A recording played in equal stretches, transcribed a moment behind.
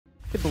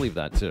Could believe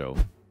that, too.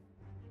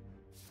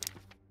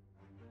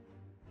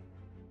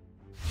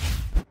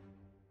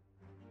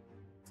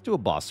 Let's do a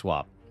boss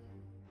swap.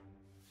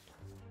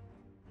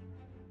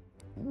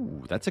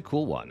 Ooh, that's a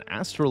cool one.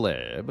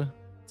 Astrolabe.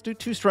 Let's do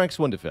 2 strikes,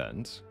 1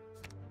 defense.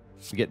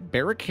 We get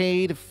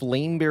Barricade,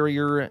 Flame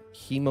Barrier,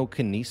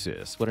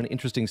 Hemokinesis. What an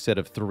interesting set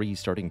of 3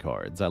 starting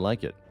cards. I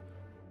like it.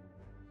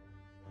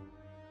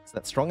 Is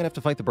that strong enough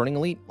to fight the Burning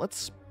Elite?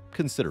 Let's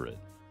consider it.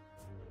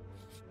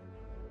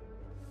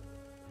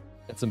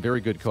 Got some very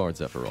good cards,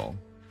 after all.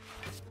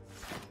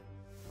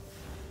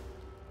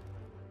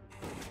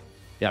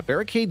 Yeah,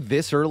 Barricade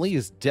this early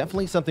is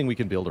definitely something we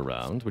can build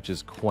around, which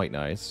is quite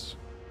nice.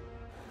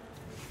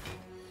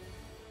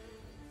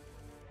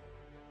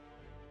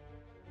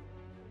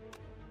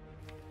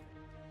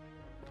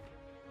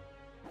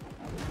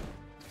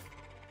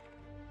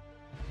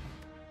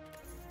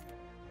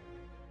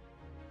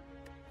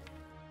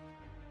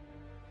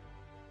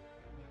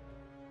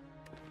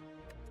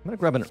 I'm going to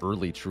grab an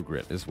early True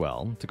Grit as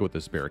well to go with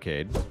this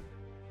Barricade.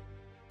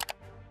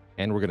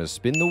 And we're going to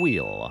spin the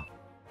wheel.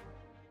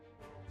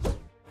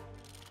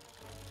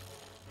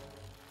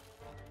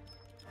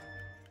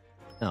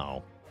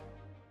 Oh.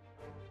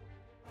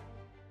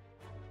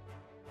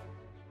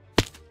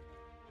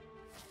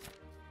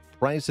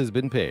 Price has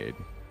been paid.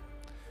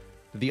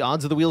 Did the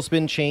odds of the wheel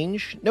spin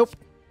change? Nope.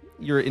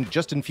 You're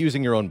just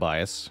infusing your own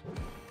bias.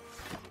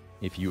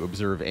 If you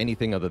observe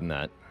anything other than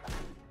that.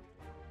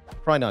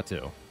 Try not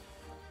to.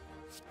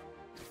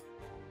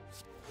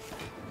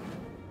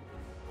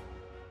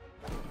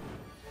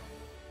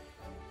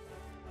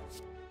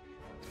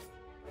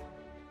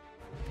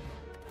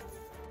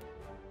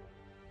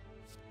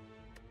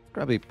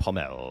 Grab a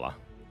Pommel.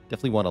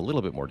 Definitely want a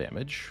little bit more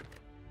damage.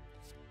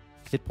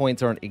 Hit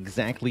points aren't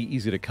exactly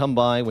easy to come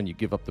by when you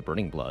give up the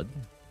Burning Blood.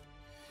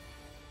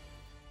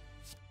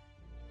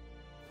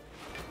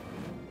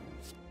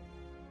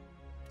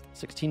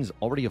 $16 is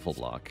already a full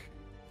block.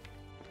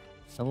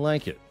 I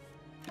like it.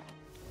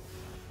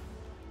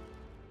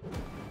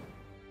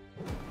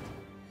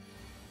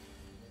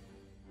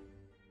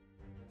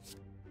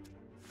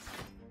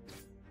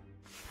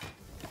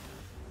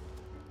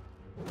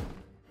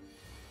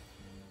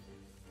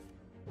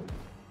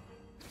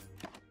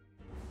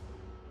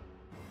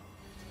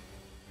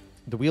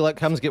 The wheel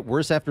outcomes get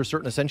worse after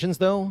certain ascensions,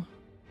 though?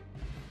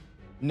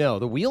 No,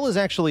 the wheel is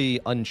actually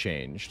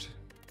unchanged.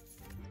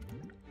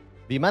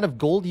 The amount of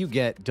gold you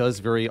get does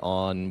vary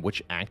on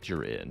which act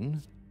you're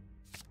in,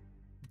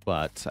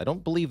 but I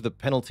don't believe the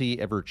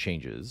penalty ever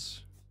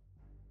changes.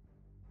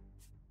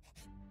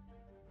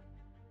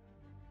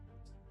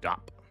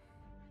 Stop.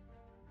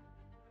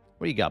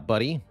 What do you got,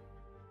 buddy?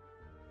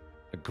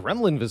 A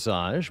Gremlin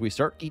Visage. We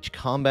start each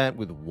combat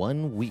with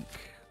 1 week.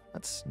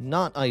 That's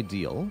not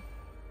ideal.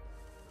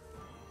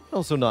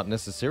 Also not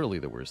necessarily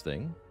the worst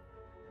thing.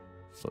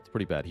 So it's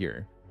pretty bad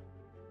here.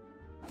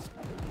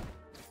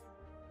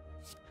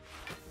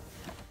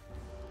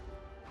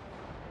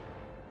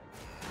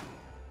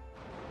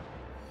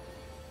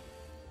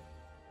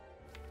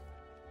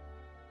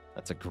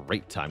 That's a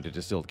great time to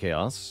Distilled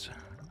Chaos.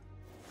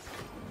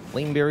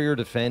 Flame Barrier,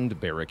 Defend,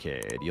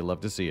 Barricade. You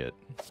love to see it.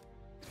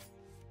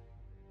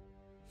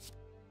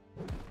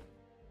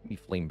 Give me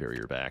Flame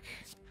Barrier back.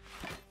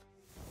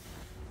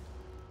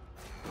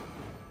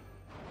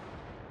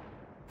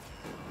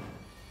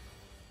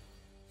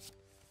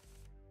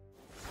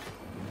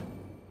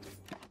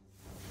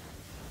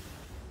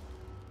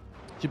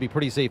 Should be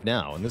pretty safe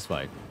now in this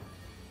fight.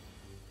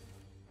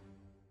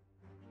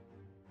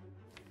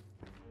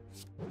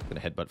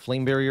 Gonna headbutt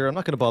Flame Barrier. I'm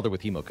not gonna bother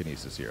with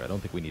Hemokinesis here. I don't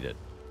think we need it.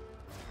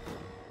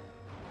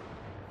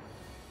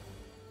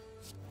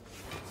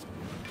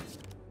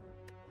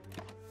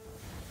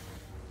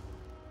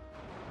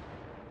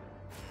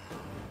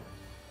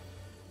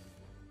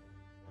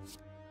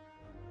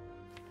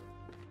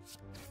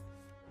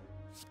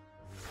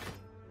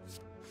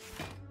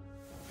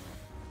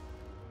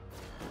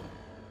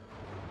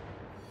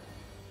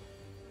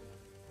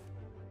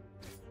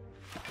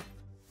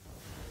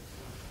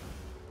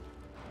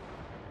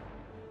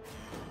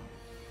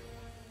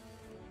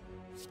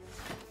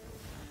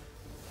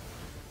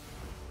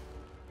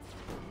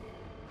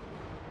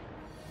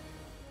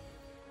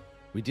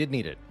 We did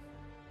need it.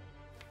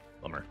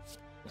 Bummer.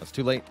 That's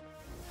too late.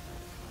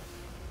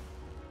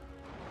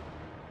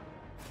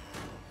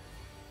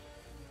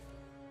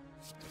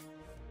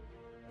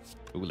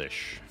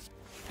 Foolish.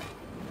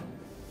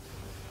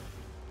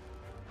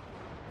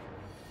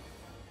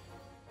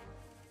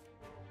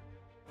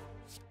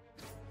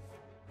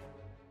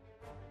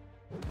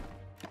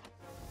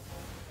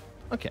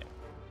 Okay.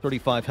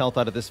 35 health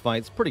out of this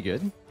fight's pretty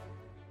good.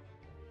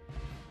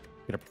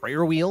 Get a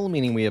Prayer Wheel,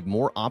 meaning we have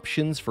more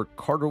options for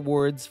card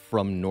rewards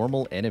from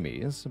normal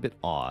enemies. A bit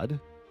odd. Do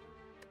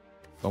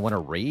I want to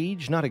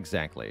Rage? Not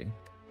exactly.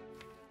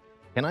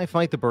 Can I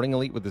fight the Burning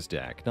Elite with this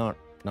deck? Not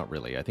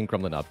really. I think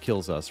Gremlin Up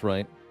kills us,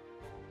 right?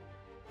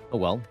 Oh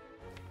well.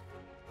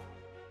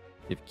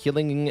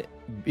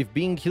 If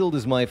being killed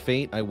is my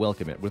fate, I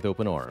welcome it with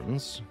open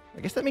arms.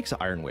 I guess that makes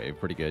Iron Wave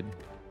pretty good.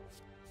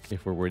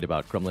 if we're worried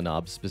about Kremlin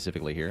Knobs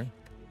specifically here.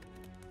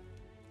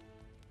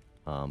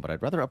 But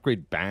I'd rather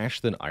upgrade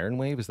Bash than Iron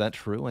Wave. Is that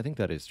true? I think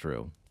that is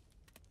true.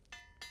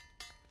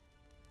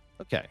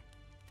 Okay.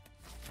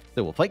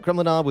 So we'll fight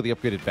Kremlin Knob with the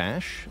upgraded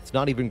Bash. It's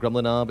not even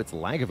Kremlin Knob, it's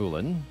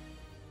Lagavulin.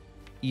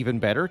 Even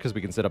better, because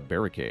we can set up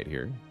Barricade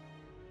here.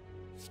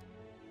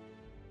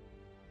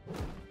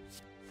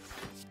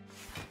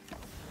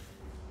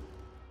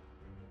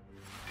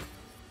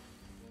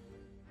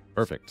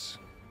 Perfect.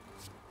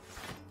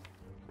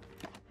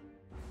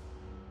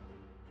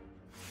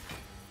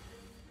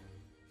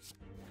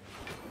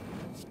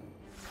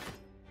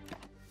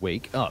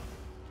 Wake up.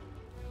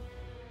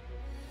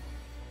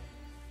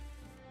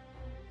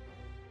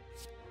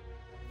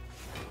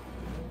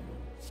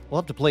 We'll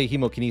have to play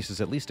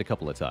Hemokinesis at least a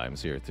couple of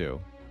times here, too.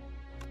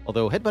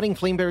 Although headbutting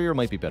Flame Barrier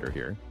might be better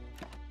here.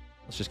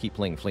 Let's just keep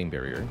playing Flame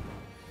Barrier.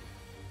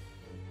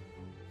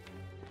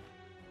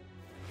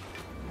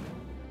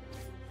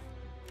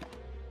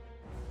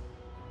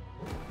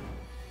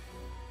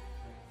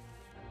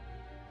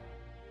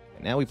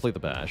 And now we play the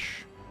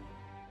Bash.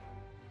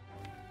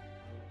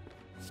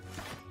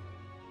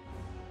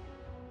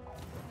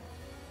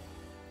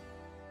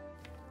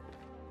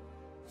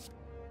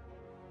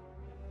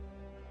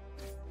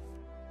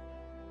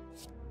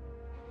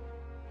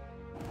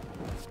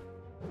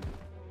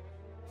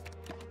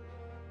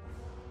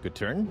 Good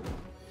turn.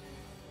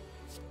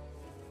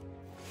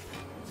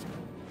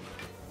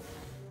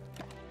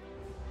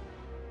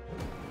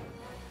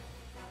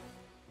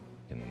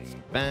 And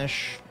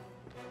Bash.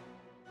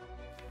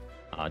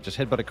 Just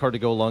headbutt a card to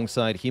go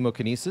alongside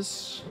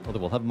Hemokinesis, although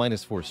we'll have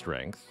 -4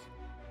 strength.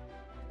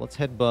 Let's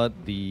headbutt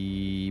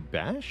the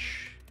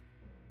Bash.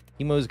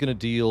 Hemo is going to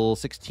deal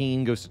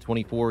 16, goes to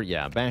 24.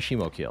 Yeah, Bash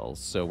Hemo kills,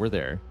 so we're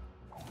there.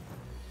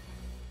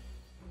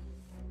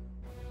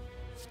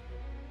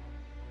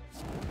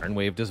 Iron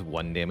Wave does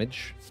 1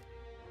 damage.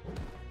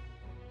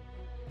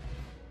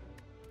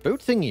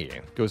 Boat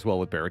Thingy goes well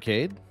with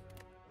Barricade.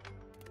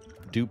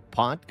 Dupe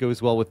Pot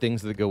goes well with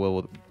things that go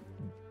well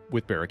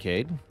with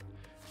Barricade.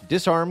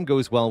 Disarm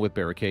goes well with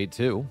Barricade,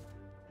 too.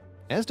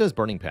 As does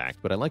Burning Pact,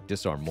 but I like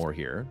Disarm more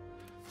here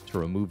to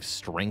remove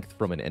strength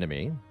from an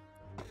enemy,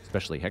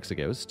 especially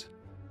Hexaghost.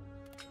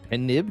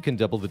 Pen Nib can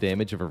double the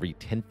damage of every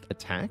 10th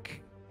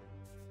attack.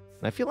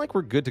 And I feel like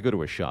we're good to go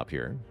to a shop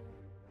here.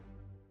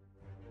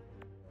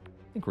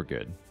 I think we're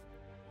good.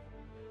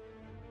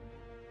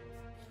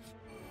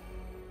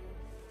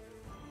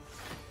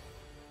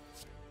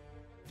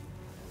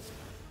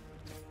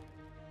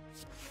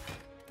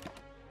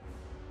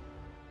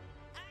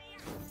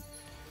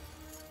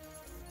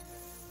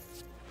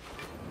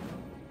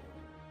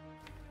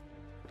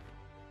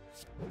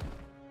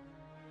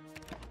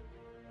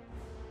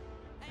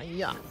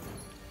 Yeah.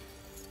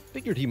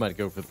 Figured he might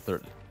go for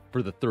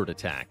the third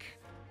attack.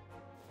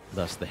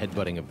 Thus the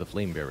headbutting of the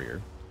Flame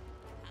Barrier.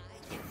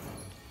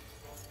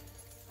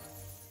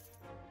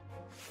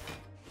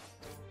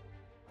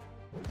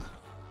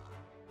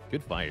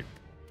 Good fight.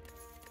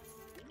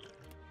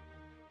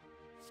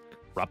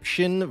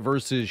 Corruption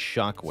versus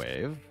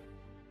Shockwave.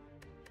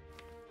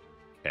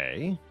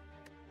 Okay.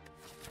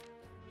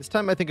 This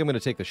time I think I'm going to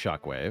take the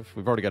Shockwave.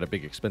 We've already got a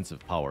big expensive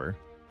power.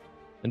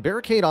 And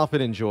Barricade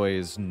often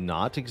enjoys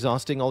not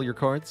exhausting all your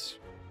cards.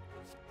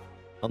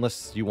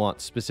 Unless you want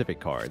specific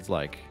cards,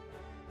 like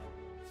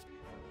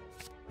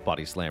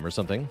Body Slam or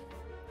something.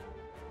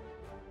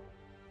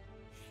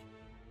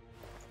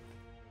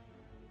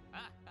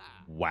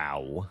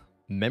 Wow.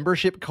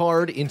 Membership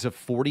card into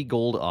 40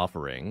 gold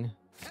offering.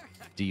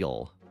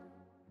 Deal.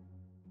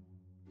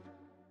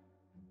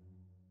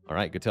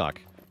 Alright, good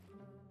talk.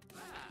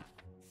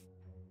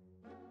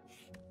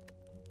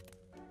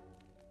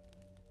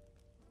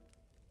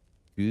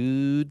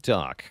 Good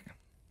talk.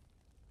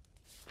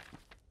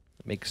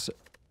 Makes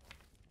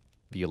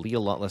the Ali a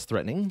lot less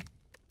threatening.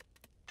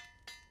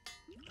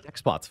 Next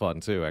spot's fun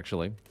too,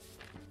 actually.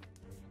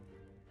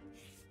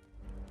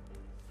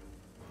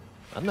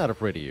 I'm not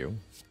afraid of you.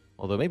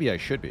 Although maybe I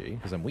should be,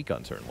 because I'm weak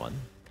on turn 1.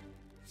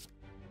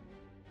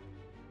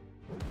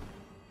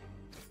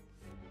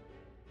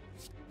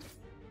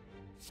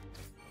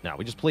 Now,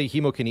 we just play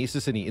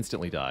Hemokinesis and he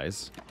instantly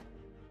dies.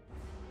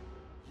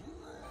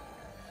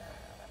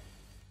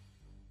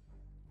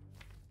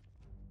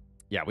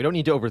 Yeah, we don't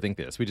need to overthink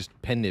this. We just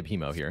Pen Nib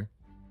Hemo here.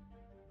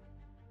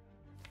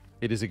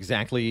 It is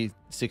exactly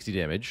 60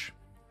 damage.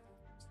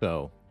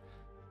 So,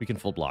 we can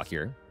full block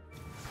here.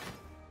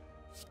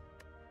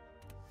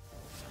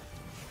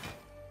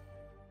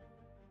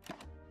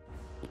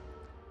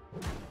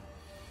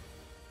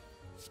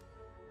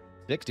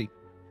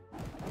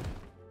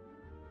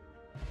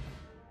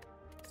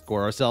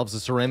 Score ourselves a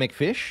Ceramic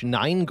Fish.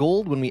 9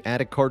 gold when we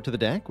add a card to the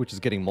deck, which is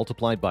getting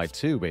multiplied by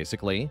 2,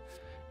 basically.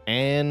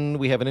 And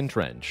we have an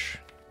Entrench.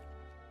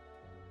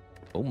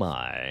 Oh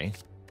my.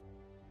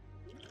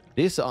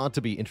 This ought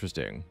to be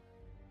interesting.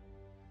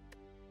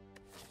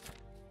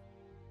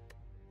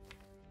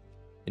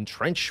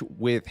 Entrench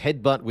with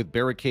Headbutt with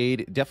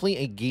Barricade. Definitely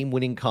a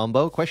game-winning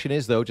combo. Question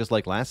is, though, just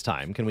like last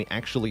time, can we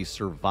actually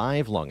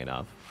survive long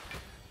enough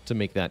to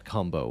make that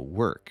combo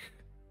work?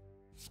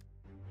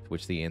 To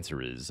which the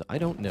answer is, I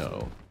don't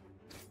know.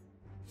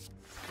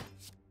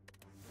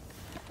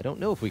 I don't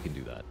know if we can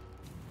do that.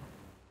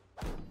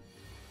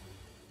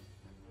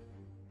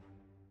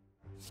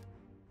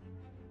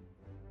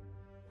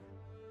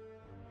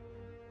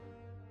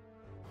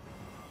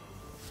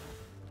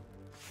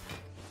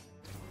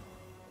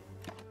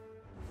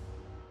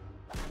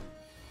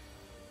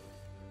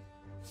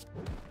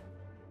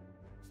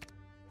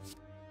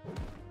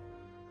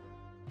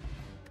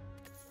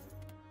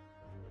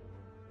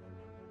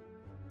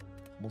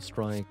 We'll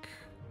strike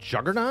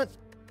Juggernaut?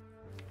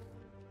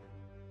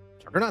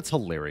 Juggernaut's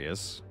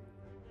hilarious.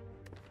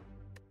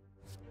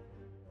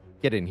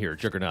 Get in here,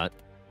 Juggernaut.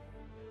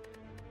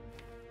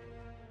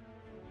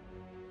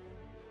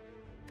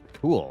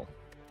 Cool.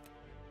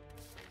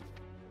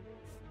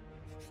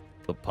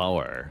 The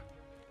power.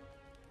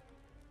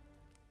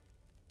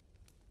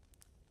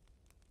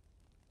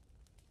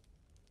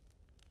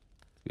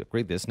 We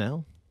upgrade this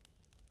now?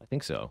 I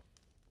think so.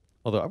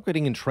 Although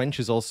upgrading Entrench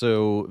is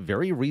also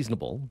very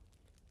reasonable.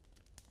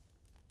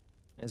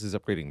 As is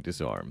upgrading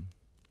Disarm.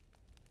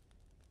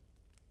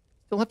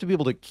 Still have to be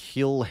able to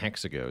kill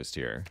Hexaghost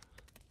here.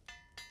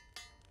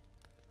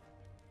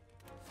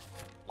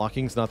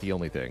 Blocking's not the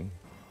only thing.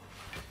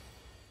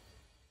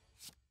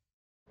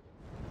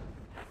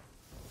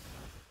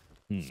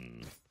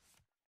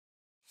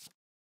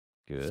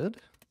 Good.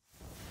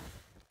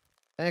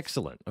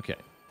 Excellent. Okay.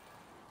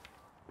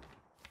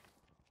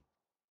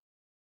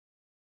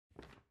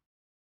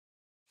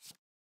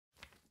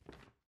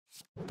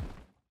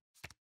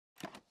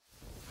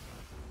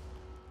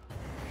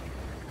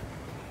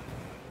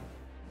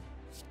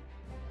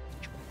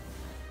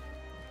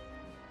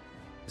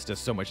 This does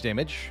so much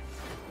damage.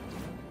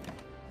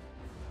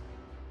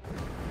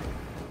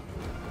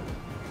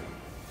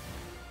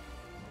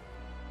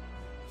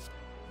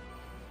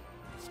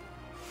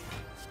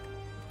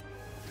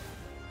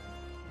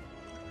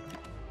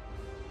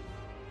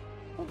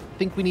 I don't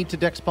think we need to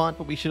dex pot,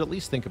 but we should at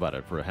least think about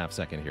it for a half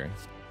second here.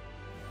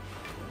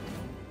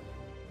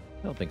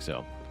 I don't think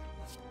so.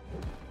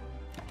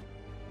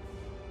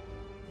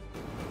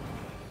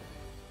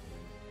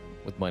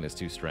 With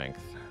 -2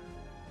 strength.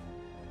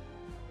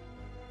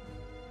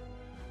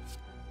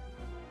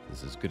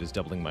 This is as good as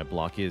doubling my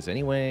block is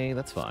anyway.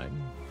 That's fine.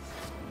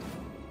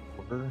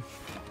 Quarter.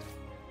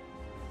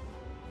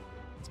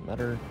 Doesn't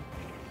matter.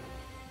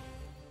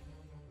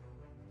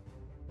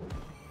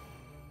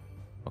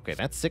 Okay,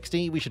 that's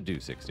 60. We should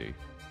do 60.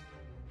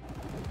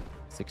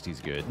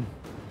 60's good.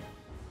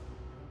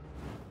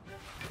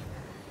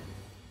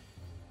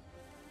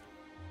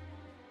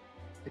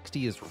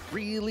 $60 is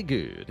really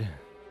good.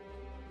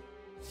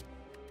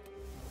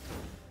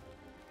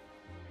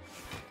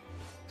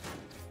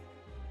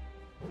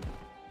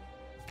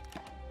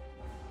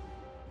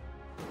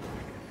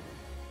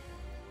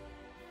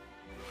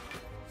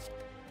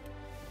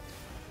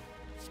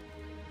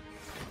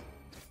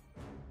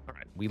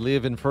 We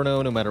live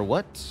Inferno no matter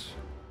what.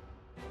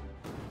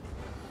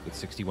 With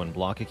 61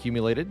 block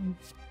accumulated.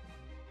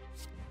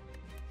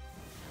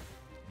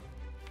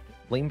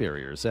 Flame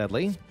Barrier,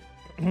 sadly.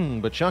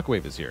 But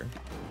Shockwave is here.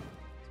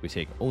 We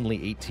take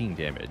only 18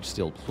 damage.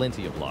 Still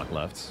plenty of block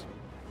left.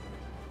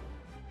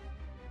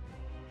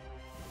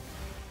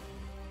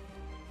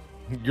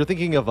 You're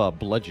thinking of a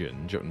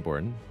Bludgeon,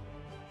 Jotunborn.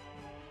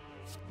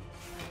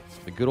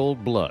 The good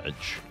old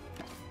Bludge.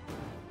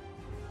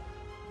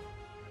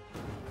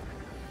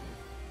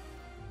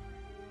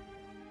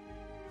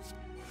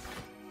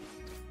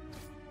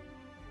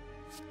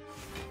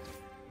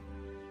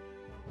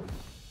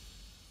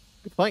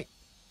 Good fight.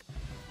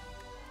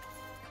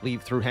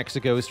 Cleave through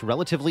Hexaghost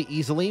relatively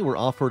easily. We're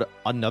offered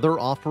another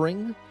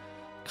offering.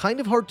 Kind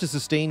of hard to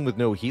sustain with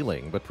no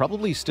healing, but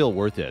probably still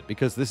worth it,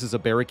 because this is a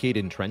Barricade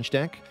Entrench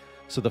deck.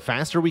 So the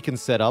faster we can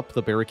set up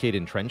the Barricade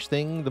Entrench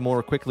thing, the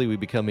more quickly we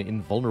become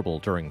invulnerable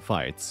during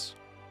fights.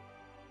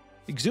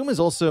 Exhume is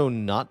also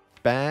not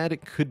bad.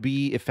 It could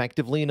be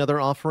effectively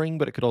another offering,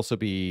 but it could also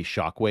be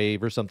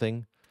Shockwave or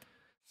something.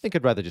 I think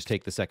I'd rather just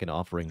take the second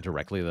offering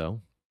directly,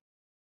 though.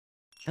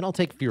 And I'll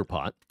take Fear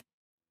Pot.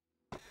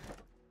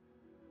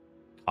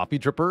 Coffee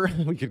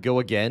Dripper, we could go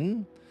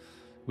again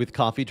with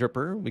Coffee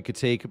Dripper. We could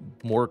take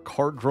more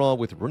card draw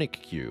with Runic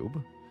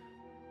Cube.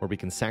 Or we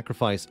can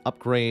sacrifice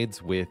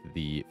upgrades with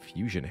the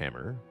Fusion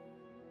Hammer.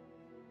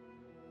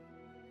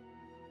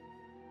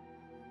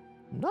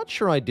 I'm not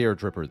sure I dare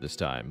Dripper this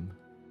time.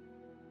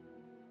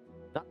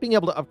 Not being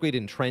able to upgrade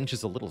Entrench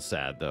is a little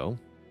sad, though.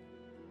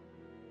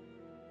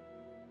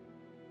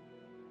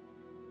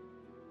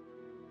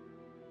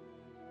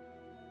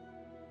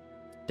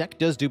 Deck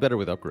does do better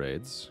with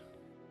upgrades.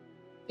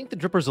 I think the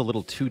Dripper's a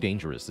little too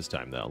dangerous this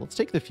time, though. Let's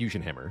take the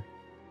Fusion Hammer.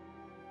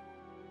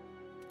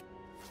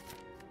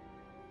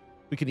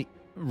 We can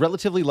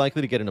relatively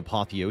likely to get an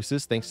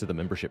Apotheosis thanks to the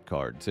membership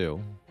card,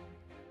 too.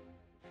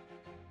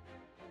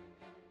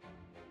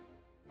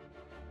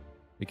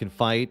 We can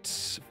fight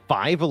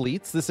 5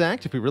 elites this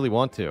act if we really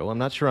want to. I'm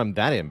not sure I'm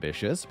that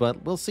ambitious,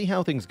 but we'll see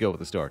how things go at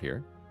the start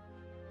here.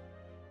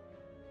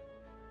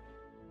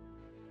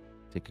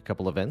 Take a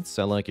couple events.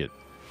 I like it.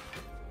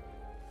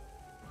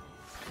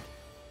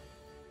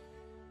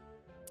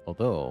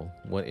 Although,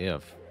 what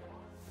if?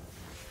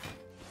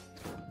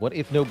 What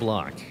if no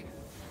block?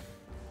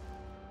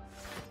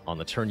 On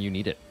the turn you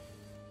need it.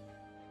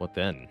 What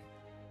then?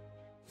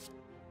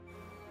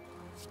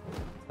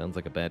 Sounds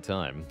like a bad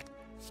time.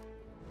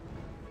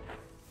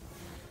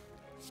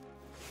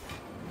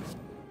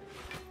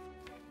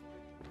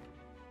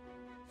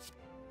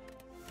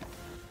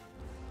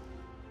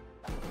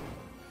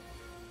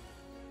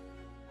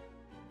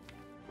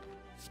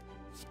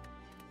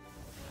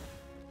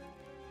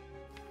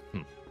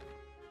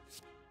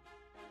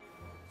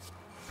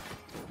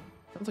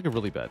 Sounds like a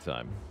really bad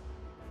time.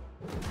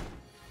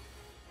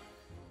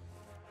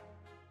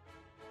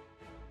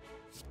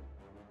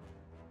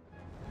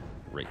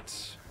 Great.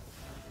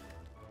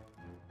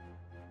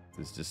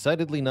 This is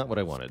decidedly not what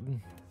I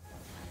wanted.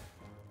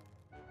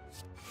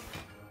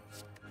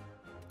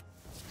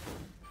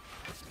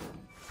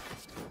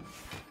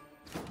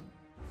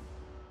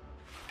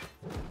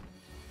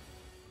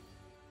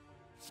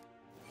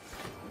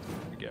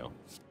 There we go.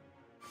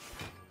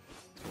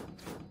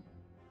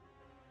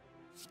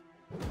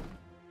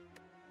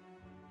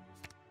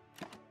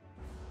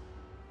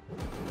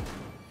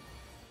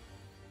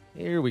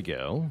 Here we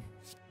go.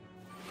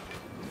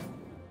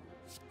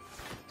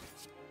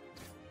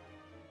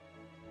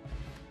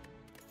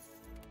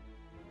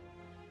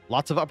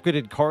 Lots of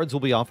upgraded cards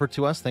will be offered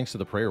to us thanks to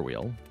the prayer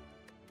wheel.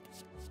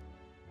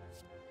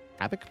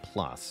 Havoc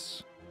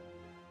Plus.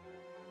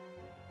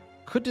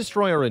 Could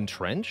destroy our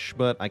entrench,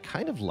 but I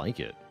kind of like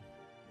it.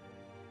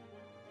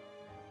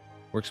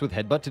 Works with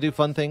Headbutt to do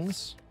fun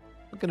things.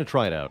 We're going to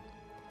try it out.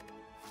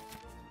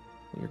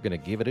 We're going to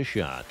give it a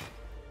shot.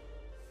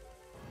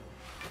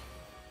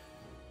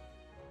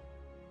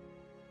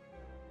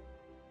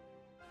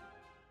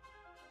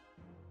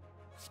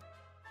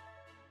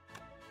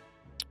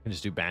 I can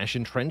just do Bash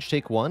and Trench,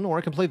 take 1, or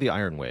I can play the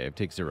Iron Wave,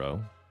 take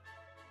 0.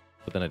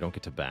 But then I don't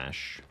get to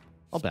Bash.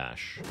 I'll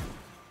Bash.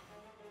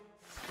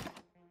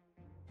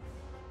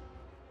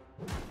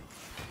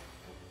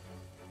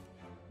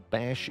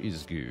 Bash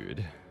is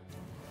good.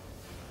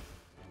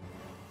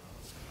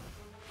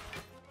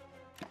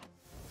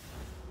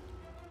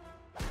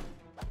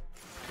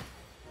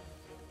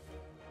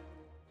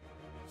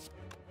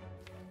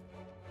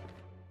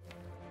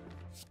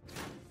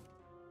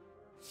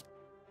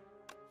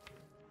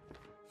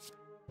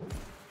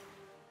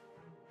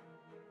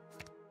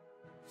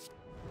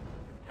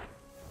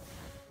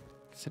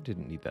 I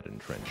didn't need that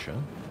entrench, huh?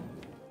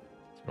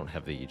 I don't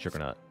have the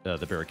Juggernaut,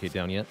 the barricade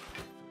down yet.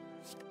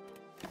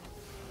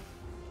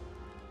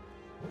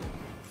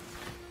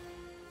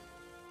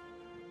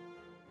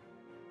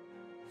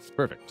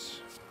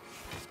 Perfect.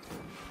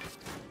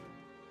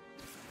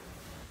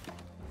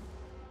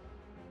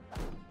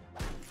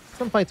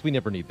 Some fights we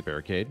never need the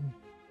barricade.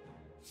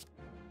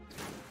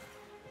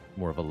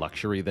 More of a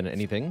luxury than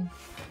anything.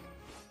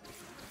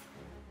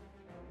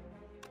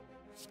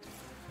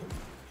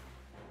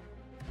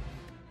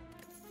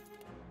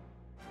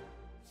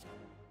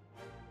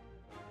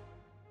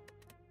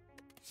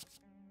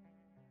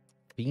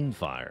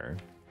 Fiendfire.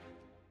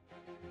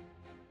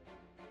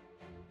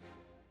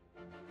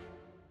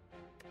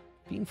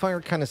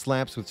 Fiendfire kind of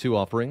slaps with 2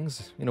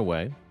 offerings, in a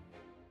way.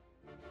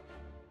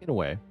 In a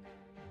way.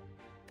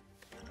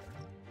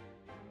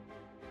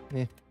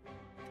 Eh.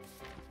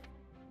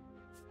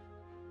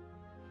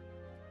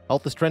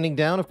 Health is trending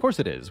down? Of course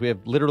it is. We have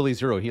literally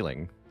 0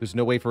 healing. There's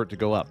no way for it to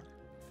go up.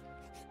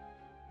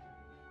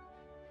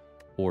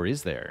 Or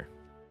is there?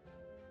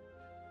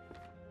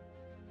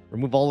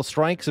 Remove all the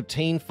strikes,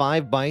 obtain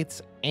 5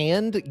 bites,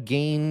 and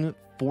gain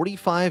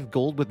 45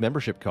 gold with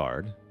membership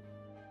card.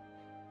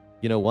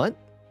 You know what?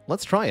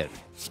 Let's try it.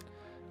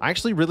 I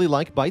actually really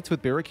like bites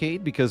with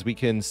barricade because we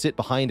can sit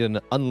behind an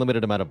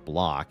unlimited amount of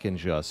block and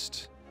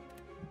just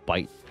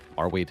bite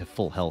our way to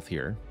full health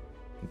here.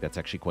 I think that's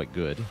actually quite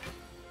good.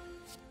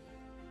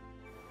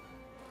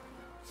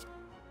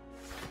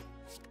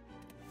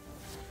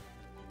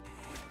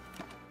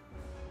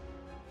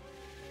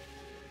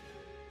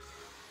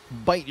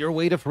 Bite your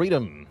way to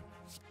freedom.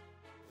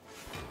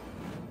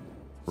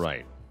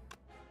 Right.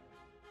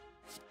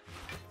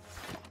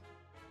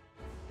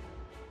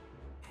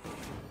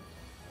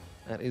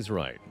 That is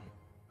right.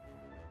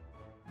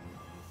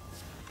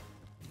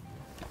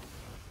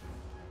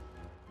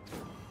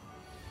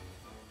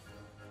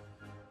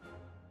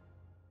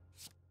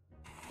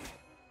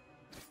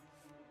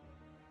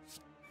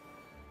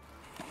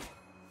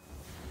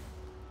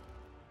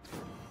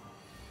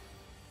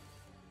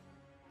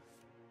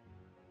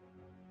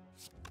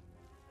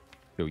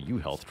 Show you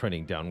health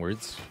trending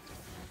downwards.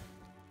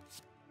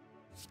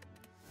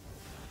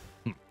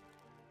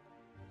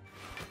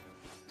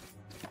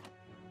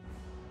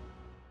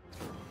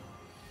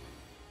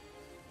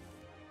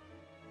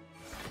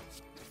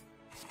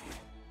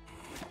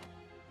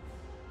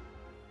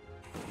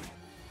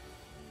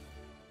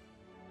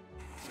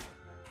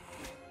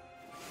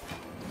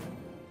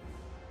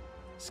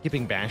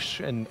 Skipping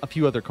Bash and a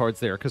few other cards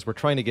there because we're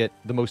trying to get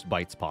the most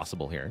bites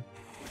possible here.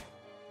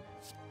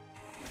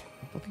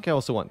 I think I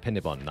also want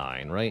Pendib on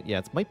 9, right? Yeah,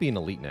 it might be an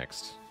elite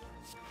next.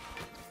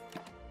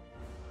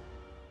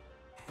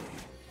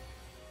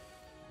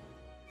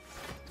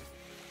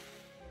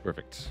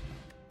 Perfect.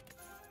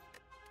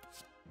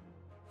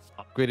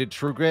 Upgraded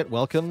True Grit,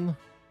 welcome.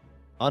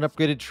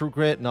 Unupgraded True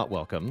Grit, not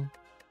welcome.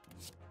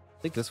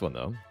 Take this one,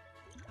 though.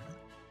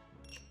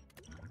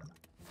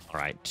 All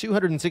right,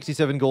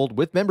 267 gold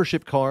with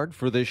membership card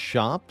for this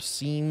shop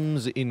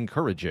seems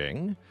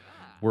encouraging.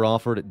 We're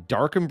offered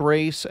Dark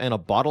Embrace and a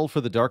bottle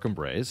for the Dark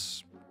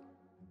Embrace.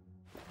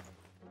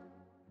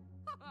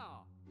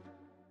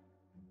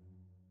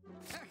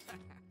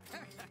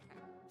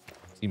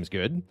 Seems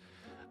good.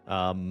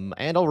 And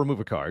I'll remove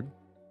a card.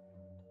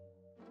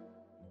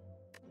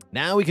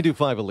 Now we can do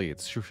 5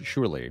 elites,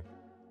 surely.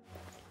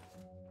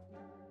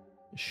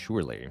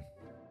 Surely.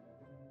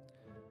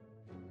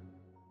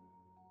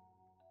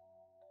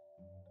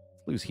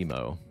 Lose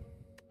Hemo.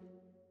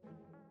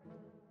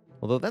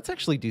 Although that's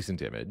actually decent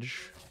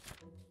damage.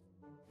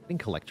 I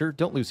think Collector,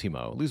 don't lose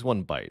Hemo. Lose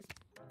 1 bite.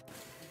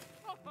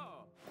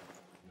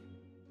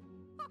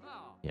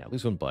 Yeah,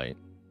 lose 1 bite.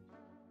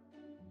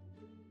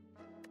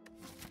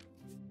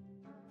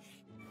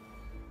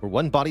 We're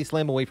 1 body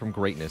slam away from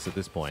greatness at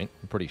this point,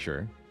 I'm pretty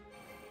sure.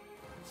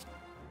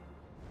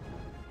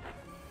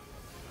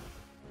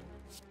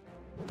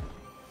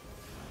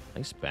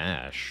 Nice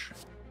bash.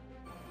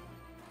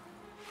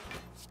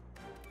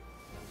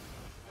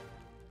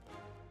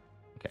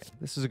 Okay,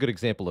 this is a good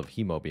example of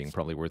Hemo being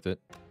probably worth it.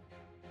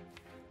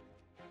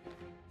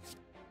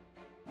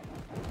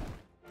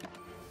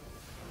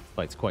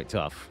 Fight's quite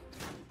tough.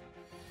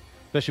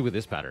 Especially with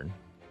this pattern.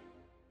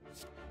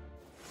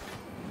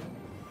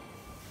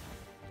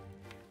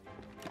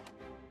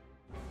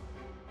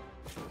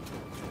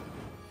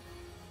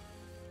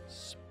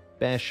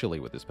 Especially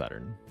with this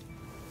pattern.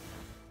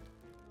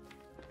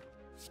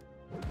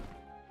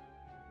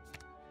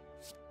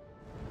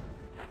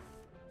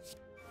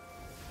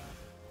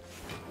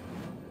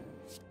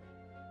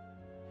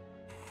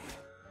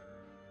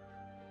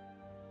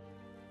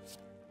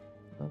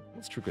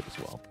 That's true good as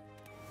well.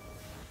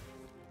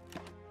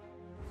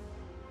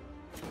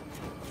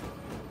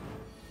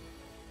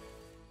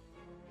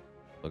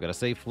 I gotta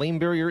say, Flame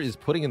Barrier is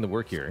putting in the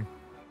work here.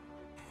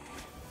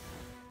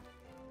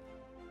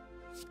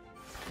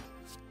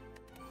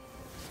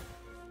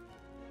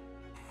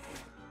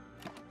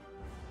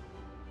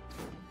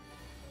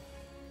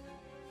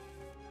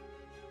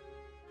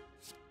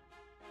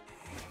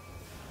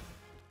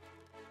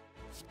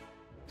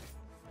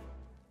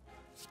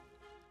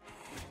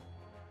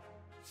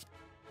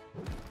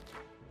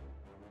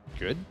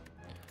 Good.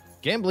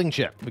 Gambling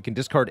chip. We can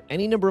discard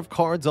any number of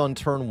cards on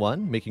turn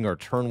 1, making our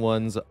turn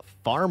 1s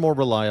far more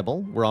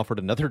reliable. We're offered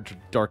another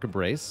Dark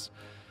Embrace.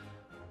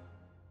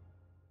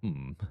 I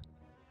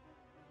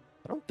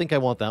don't think I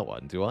want that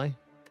one, do I?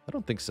 I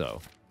don't think so.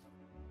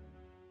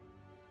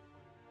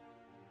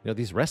 You know,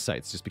 these rest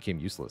sites just became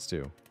useless,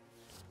 too.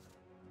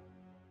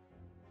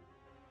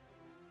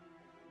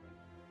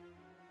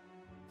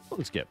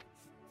 We'll skip.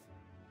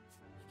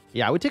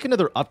 Yeah, I would take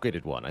another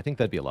upgraded one. I think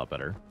that'd be a lot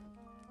better.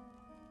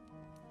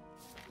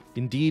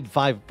 Indeed,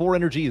 4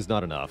 energy is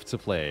not enough to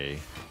play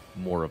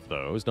more of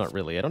those. Not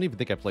really. I don't even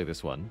think I play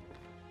this one.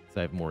 So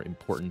I have more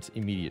important,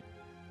 immediate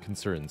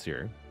concerns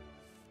here.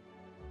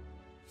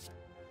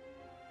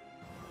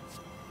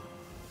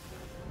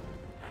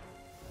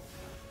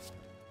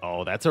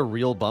 Oh, that's a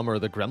real bummer.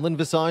 The Gremlin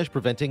Visage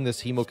preventing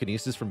this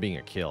Hemokinesis from being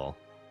a kill.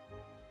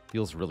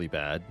 Feels really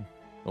bad.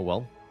 Oh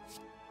well.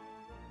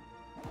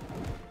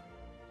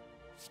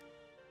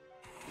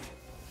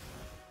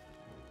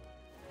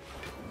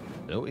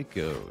 So it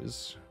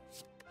goes.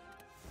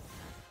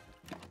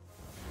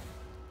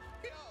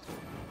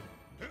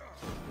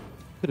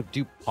 Could have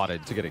dupe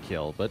potted to get a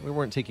kill, but we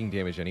weren't taking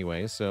damage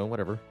anyway, so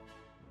whatever.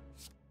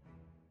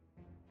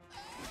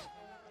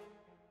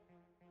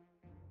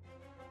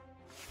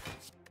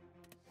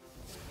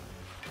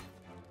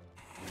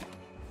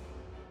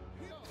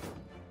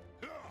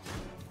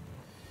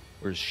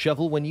 Where's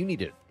Shovel when you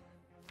need it?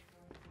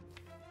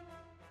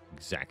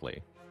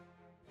 Exactly.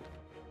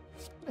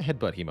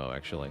 Headbutt Hemo,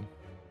 actually.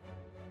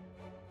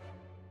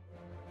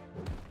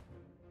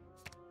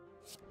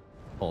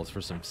 Calls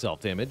for some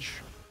self-damage.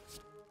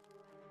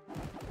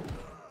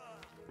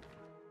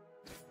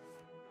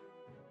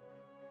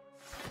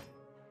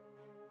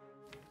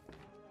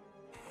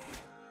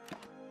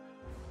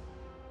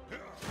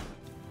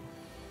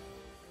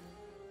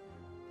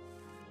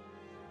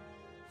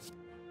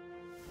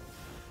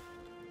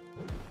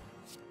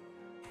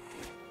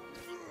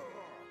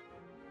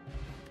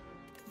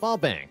 Ball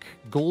Bank.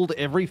 Gold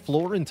every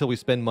floor until we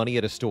spend money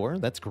at a store.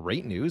 That's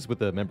great news with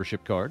the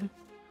membership card.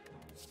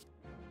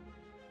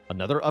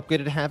 Another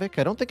upgraded Havoc.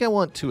 I don't think I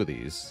want 2 of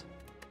these.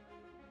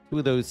 2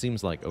 of those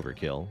seems like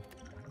overkill.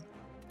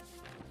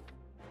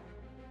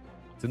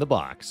 It's in the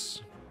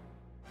box.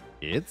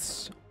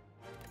 It's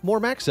more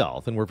max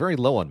health, and we're very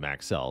low on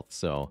max health,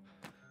 so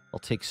I'll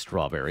take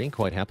Strawberry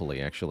quite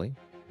happily, actually.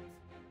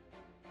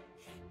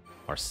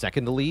 Our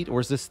second elite,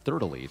 or is this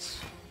third elite?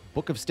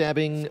 Book of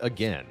Stabbing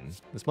again.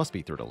 This must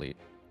be 3rd elite.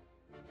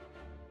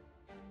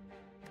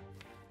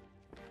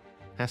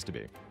 Has to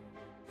be.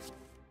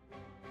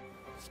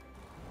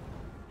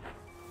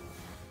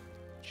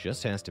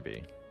 Just has to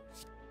be.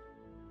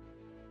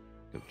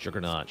 Go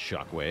Juggernaut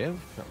Shockwave.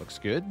 That looks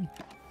good.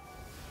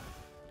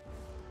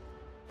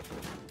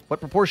 What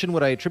proportion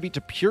would I attribute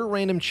to pure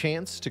random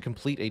chance to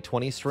complete a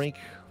 20 streak?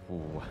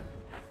 Ooh.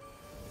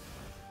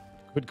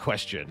 Good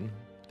question.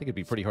 I think it'd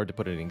be pretty hard to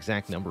put an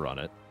exact number on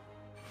it.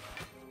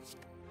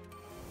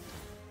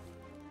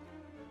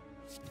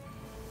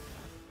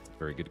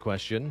 Very good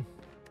question.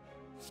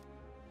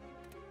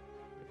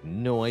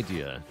 No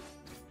idea.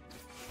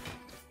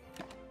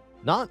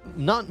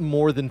 Not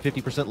more than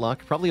 50%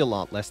 luck. Probably a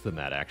lot less than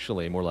that,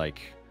 actually. More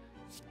like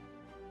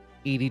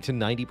 80 to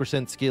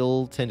 90%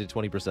 skill, 10 to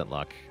 20%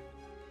 luck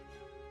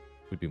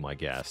would be my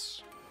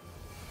guess.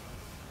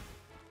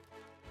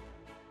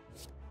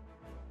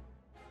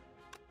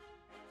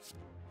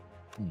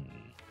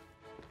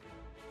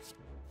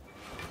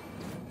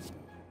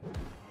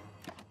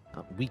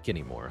 Not weak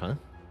anymore, huh?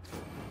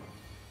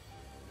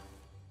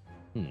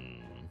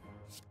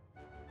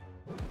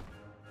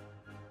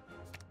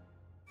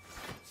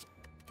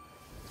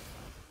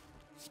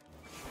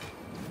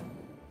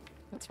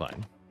 That's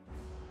fine.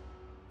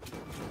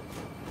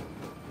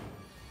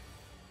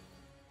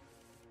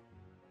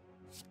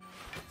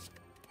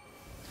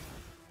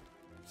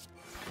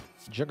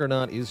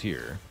 Juggernaut is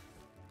here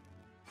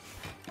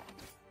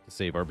to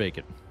save our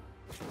bacon.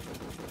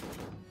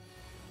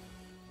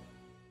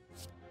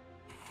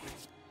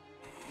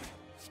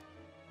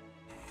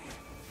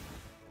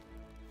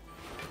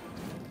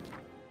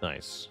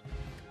 Nice.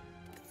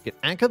 Get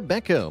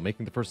Akabeko,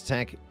 making the first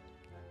attack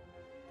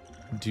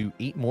do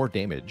 8 more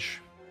damage.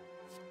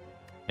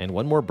 And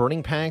 1 more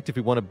Burning Pact if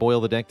we want to boil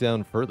the deck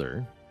down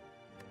further.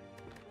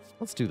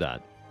 Let's do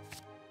that.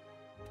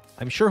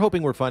 I'm sure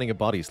hoping we're finding a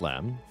Body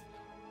Slam.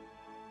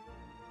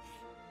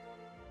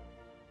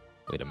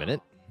 Wait a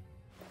minute.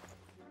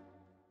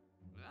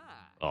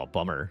 Oh,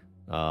 bummer.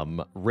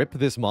 Rip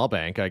this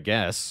Maw-Bank, I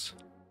guess.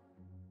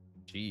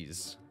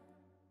 Jeez.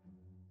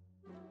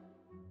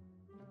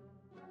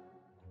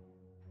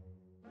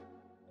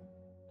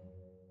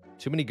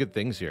 Too many good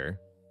things here.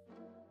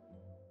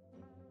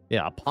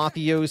 Yeah,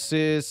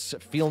 Apotheosis,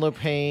 Feel No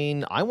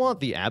Pain. I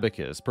want the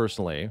Abacus,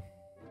 personally.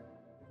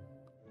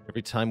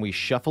 Every time we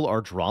shuffle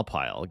our draw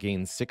pile,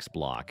 gain 6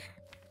 block.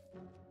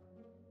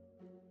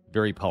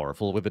 Very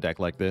powerful with a deck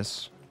like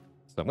this.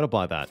 So I'm going to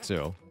buy that,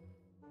 too.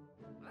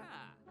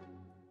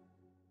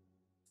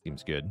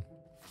 Seems good.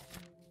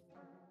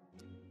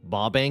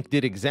 Maw-Bank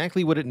did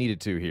exactly what it needed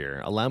to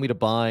here. Allow me to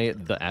buy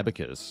the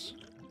Abacus.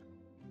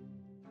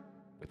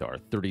 With our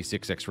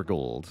 36 extra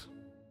gold.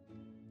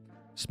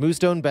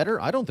 Smoothstone better?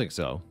 I don't think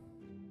so.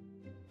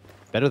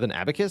 Better than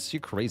Abacus? You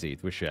crazy,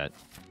 Thwishat.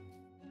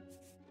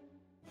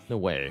 No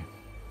way.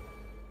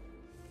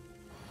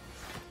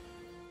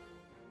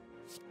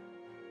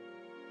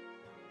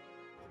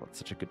 That's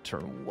such a good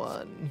turn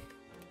 1.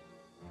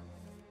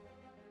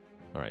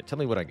 Alright, tell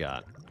me what I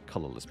got.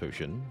 Colorless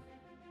Potion.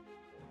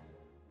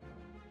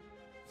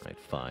 Alright,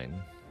 fine.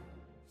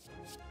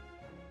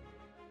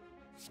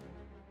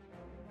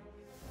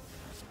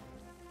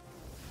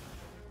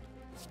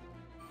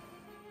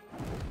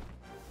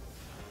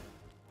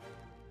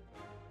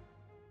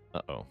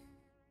 Uh-oh.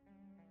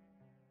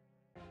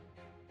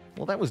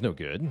 Well, that was no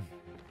good.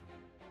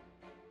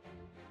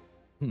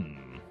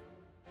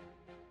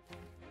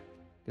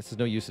 Guess there's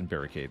no use in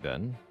Barricade,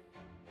 then.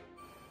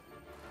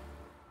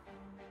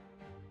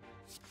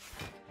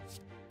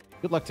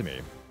 Good luck to me.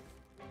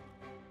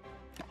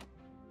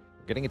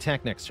 We're getting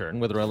attacked next turn,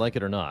 whether I like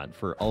it or not,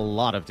 for a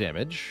lot of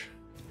damage.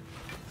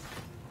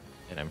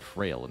 And I'm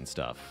frail and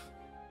stuff.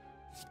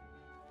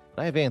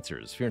 But I have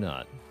answers, fear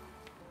not.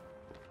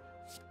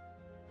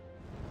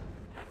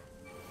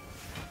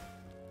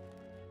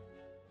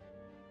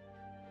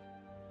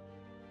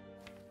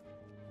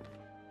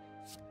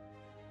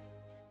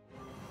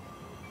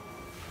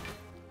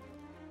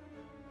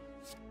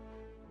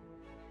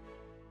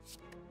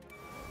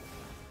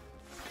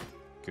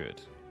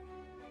 Good.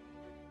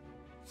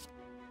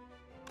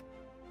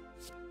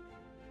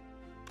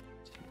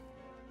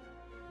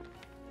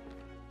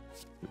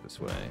 Go this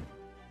way.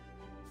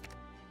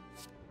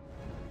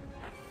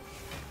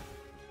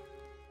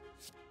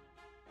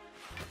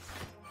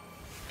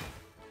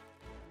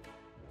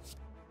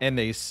 And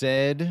they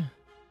said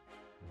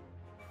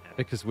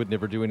Abacus would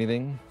never do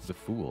anything. The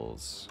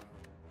fools.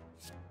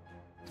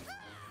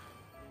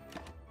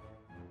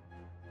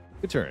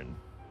 Good turn.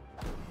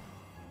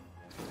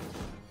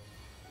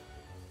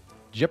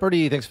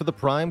 Jeopardy, thanks for the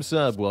Prime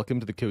sub. Welcome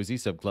to the Cozy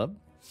Sub Club.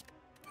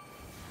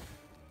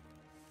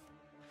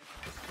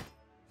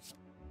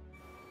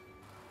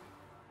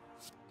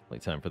 Only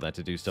time for that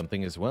to do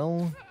something as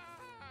well.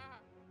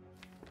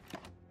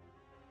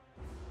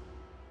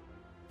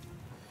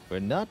 We're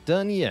not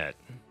done yet.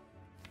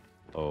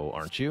 Oh,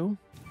 aren't you?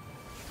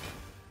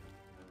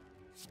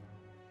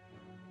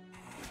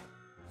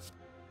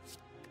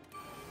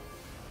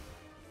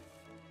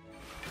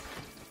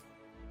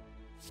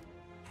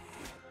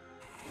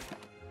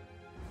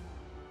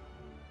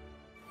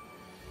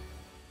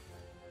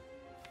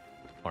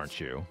 aren't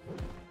you?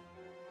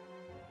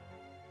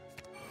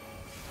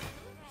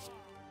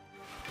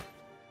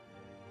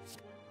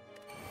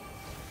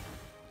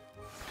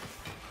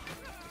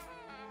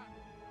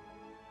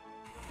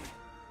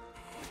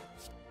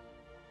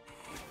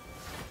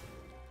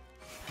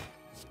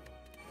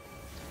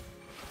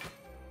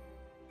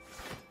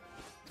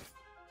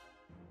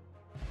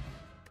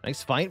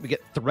 Nice fight. We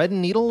get Thread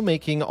and Needle,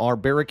 making our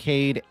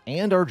Barricade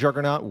and our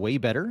Juggernaut way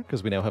better,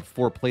 because we now have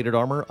 4 plated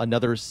armor,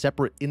 another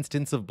separate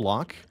instance of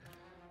block,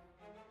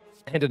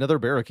 and another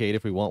Barricade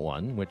if we want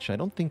one, which I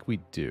don't think we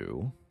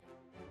do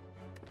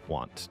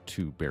want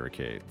 2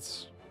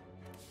 Barricades.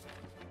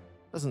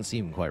 Doesn't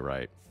seem quite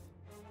right.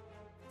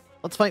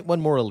 Let's fight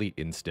one more Elite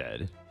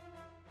instead.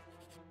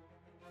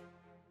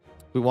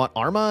 We want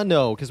Arma?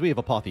 No, because we have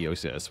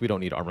Apotheosis. We don't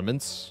need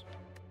armaments.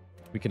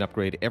 We can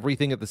upgrade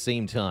everything at the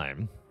same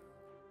time.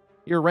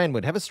 Here,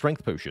 Ranwood, have a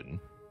strength potion.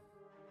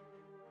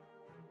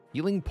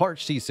 Healing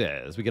Parched, he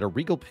says. We get a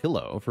Regal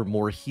Pillow for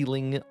more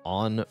healing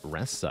on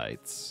rest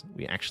sites.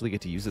 We actually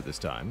get to use it this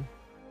time.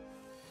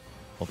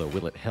 Although,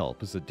 will it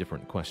help is a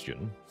different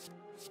question.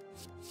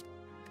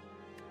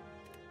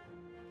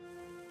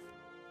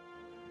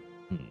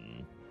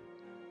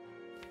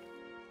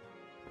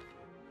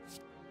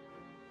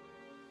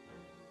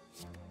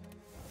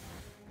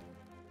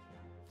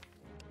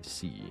 Let's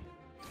see.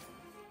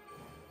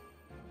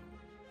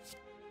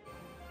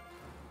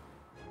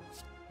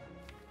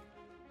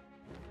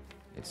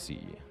 Let's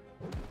see.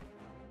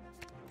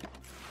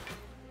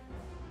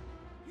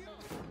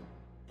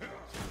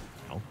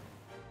 Oh.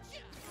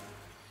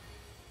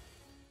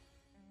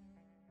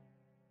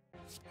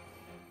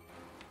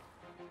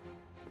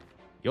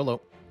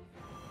 YOLO.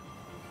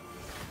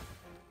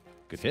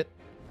 Good hit.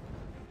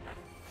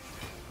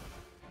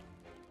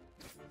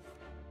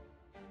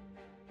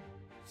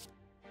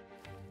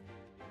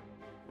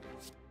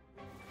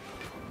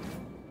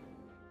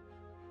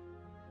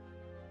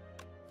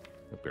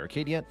 No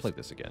barricade yet? Play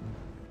this again.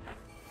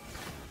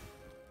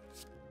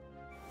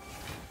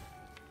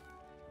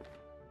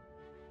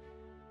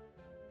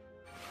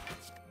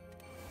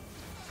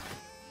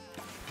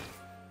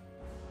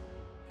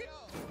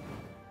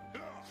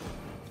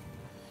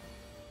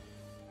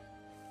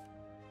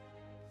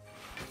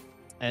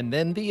 And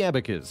then the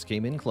Abacus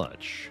came in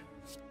clutch.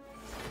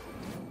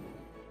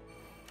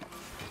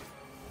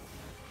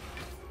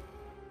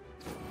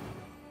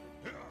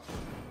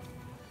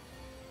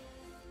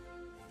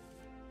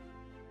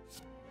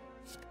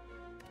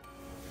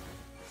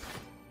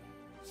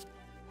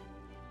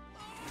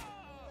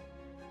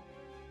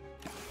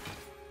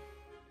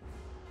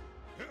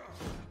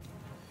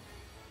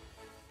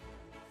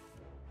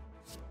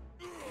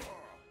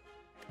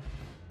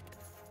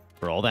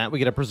 For all that, we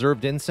get a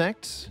Preserved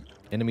Insect.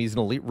 Enemies in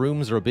elite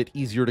rooms are a bit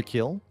easier to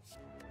kill.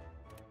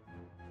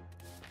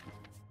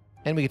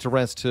 And we get to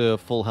rest to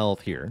full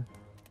health here.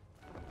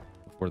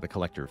 Before the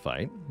Collector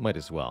fight. Might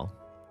as well.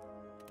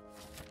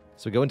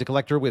 So we go into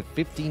Collector with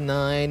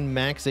 59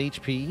 max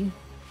HP.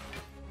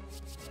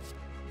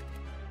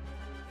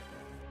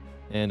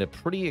 And a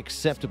pretty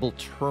acceptable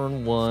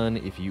turn 1,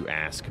 if you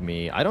ask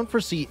me. I don't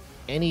foresee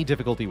any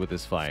difficulty with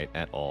this fight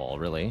at all,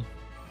 really.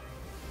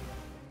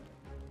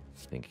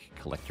 I think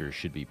Collector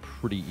should be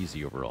pretty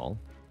easy overall.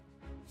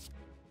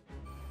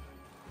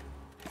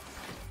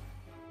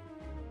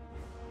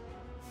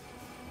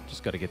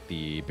 Just got to get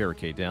the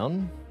barricade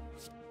down,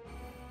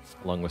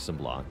 along with some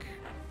block.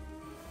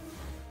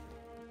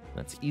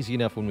 That's easy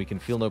enough when we can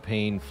feel no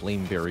pain,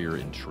 flame barrier,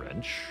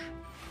 entrench.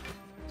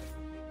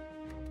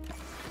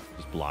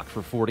 Just block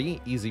for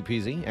 40, easy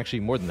peasy. Actually,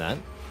 more than that.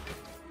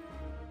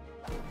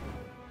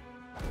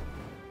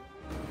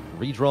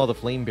 Redraw the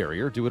flame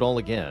barrier, do it all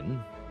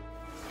again.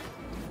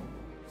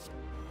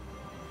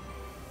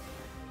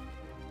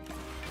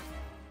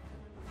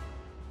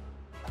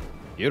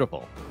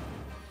 Beautiful.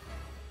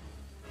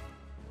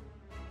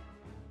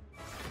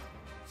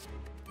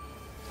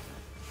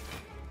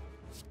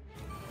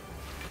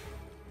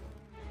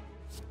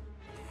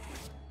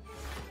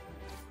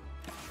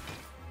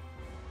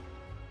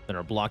 And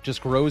our block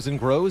just grows and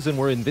grows, and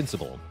we're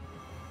invincible.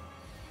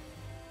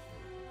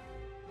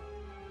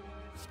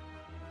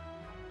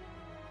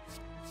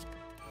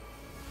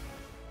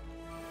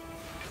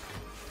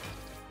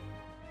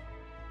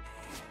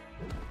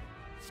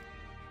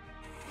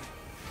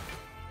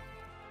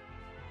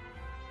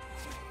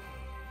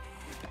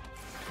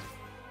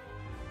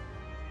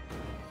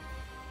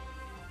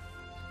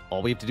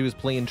 All we have to do is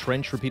play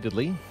Entrench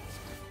repeatedly.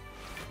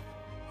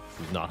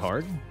 It's not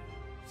hard.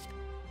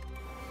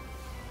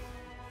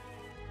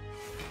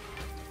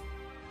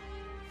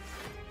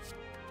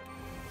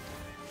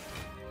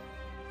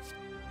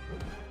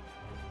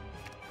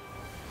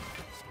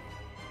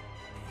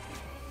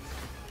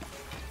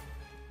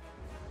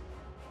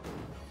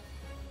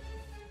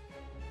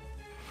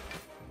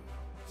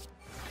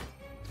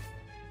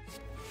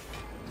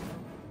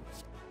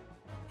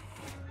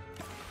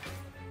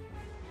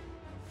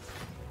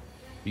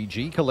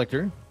 BG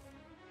Collector.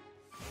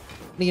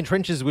 The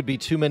entrenches would be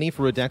too many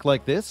for a deck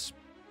like this.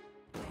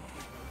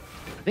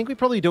 I think we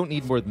probably don't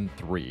need more than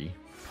 3.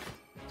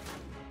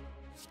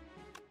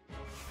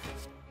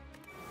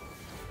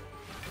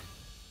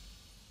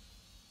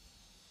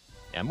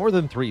 Yeah, more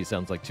than 3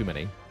 sounds like too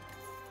many. How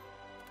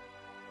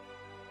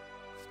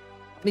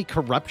many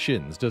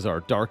corruptions does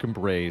our Dark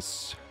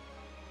Embrace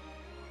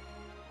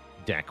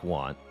deck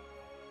want?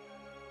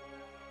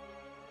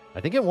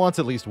 I think it wants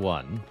at least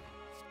 1.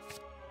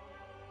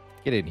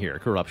 Get in here,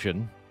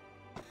 corruption.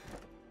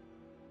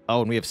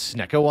 Oh, and we have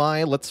Snecko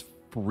Eye? Let's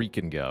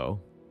freaking go.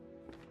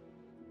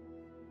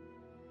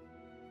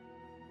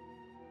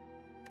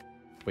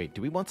 Wait,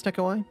 do we want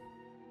Snecko Eye?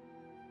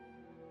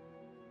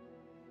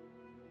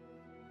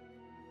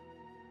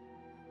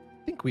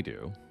 I think we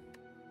do.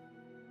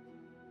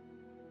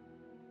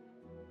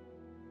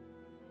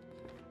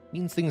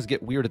 Means things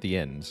get weird at the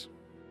end.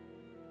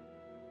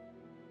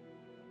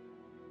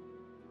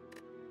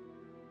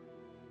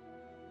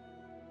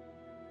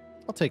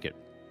 I'll take it.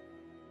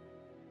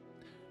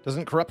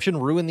 Doesn't corruption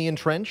ruin the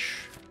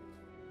entrench?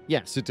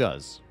 Yes, it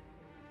does.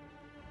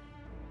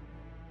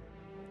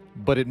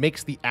 But it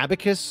makes the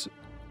abacus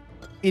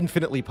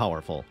infinitely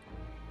powerful.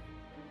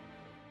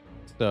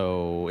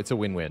 So it's a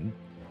win-win.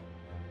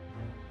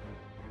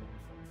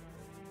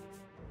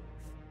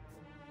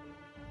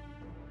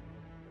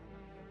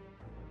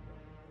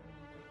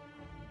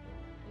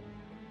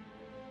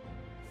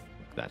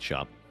 That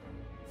shop.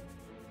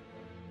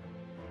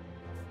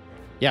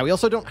 Yeah, we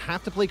also don't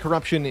have to play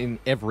corruption in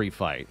every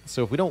fight.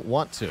 So if we don't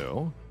want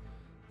to,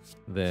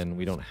 then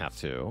we don't have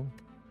to.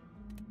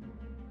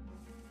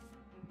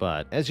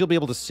 But as you'll be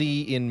able to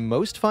see in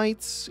most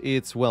fights,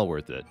 it's well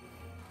worth it.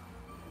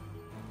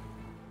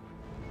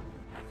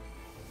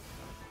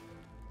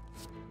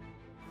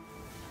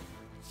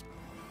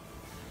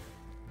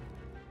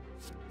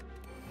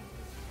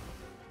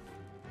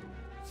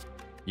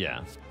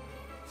 Yeah.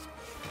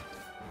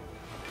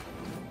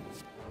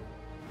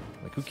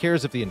 Like, who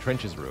cares if the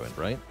entrench is ruined,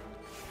 right?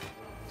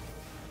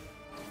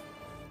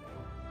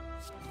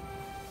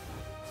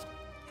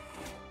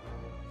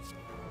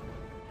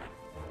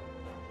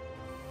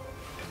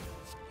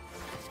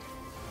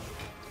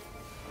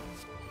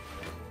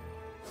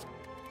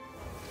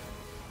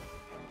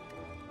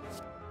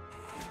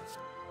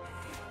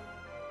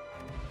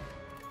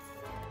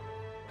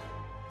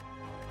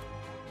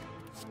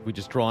 We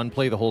just draw and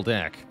play the whole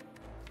deck.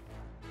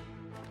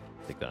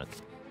 Take that.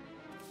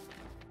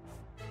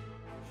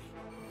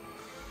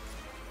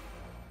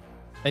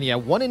 And yeah,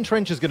 1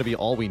 entrench is going to be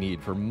all we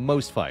need for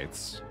most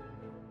fights.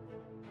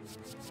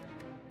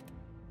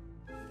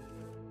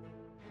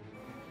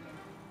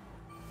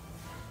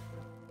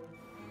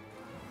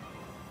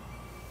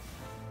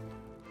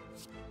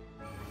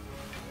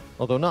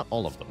 Although not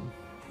all of them.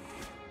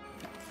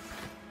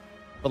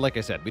 But like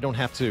I said, we don't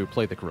have to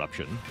play the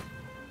corruption.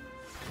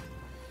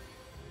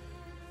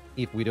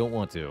 If we don't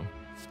want to.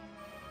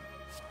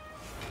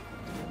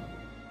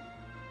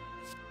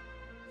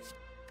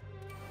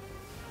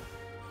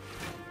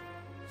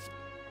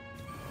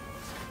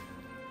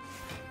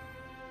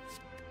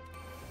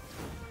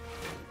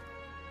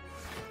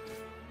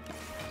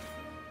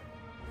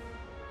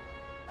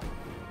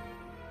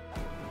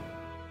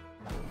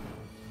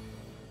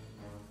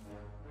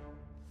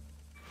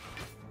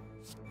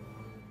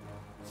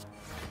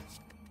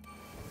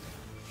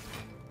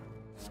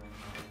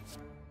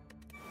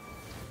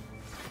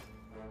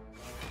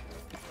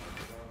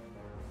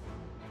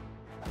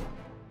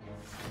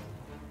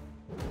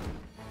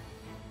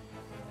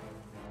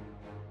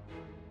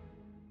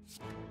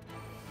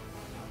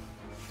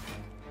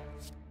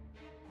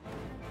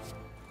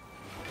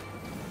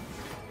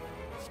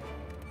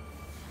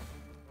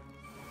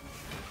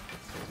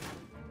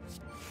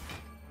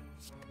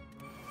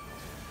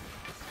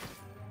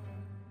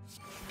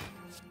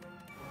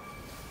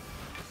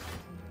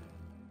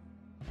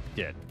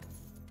 Dead.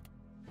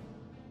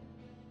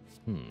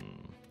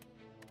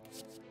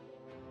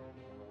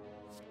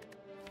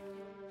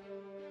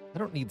 I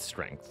don't need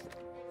strength.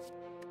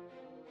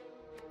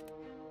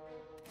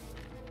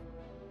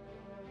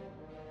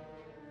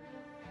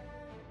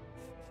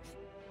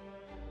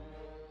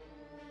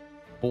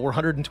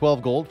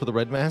 $412 gold for the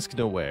red mask?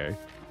 No way.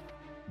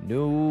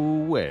 No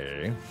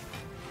way.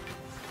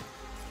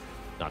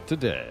 Not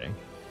today.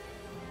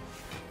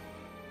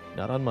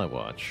 Not on my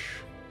watch.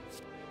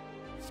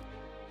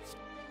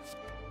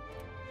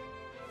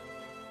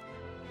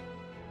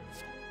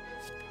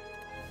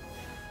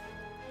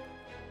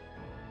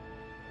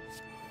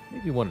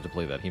 Maybe you wanted to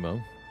play that,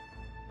 Hemo.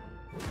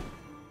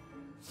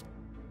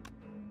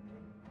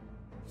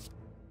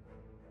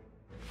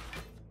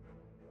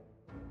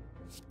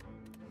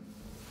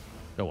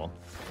 Oh well.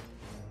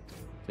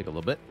 Take a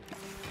little bit.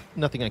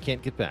 Nothing I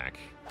can't get back.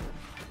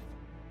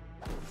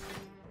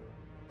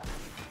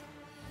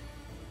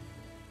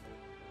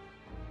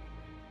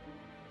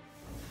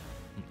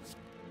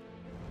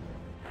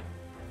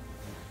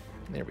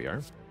 There we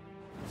are.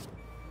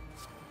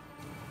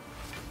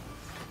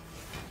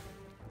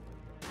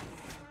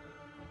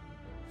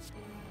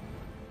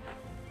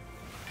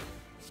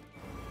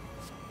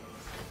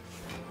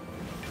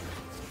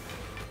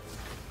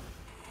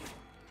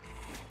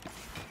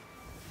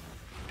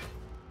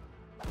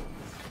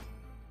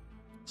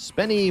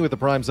 Spenny with the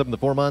Prime sub in the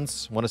 4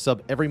 months. Want to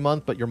sub every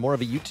month, but you're more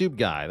of a YouTube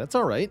guy. That's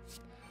all right.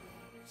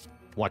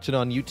 Watching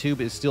on YouTube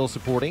is still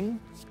supporting.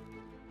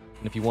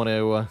 And if you want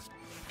to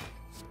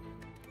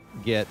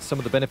get some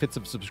of the benefits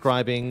of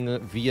subscribing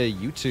via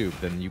YouTube,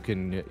 then you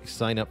can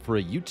sign up for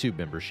a YouTube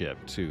membership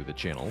to the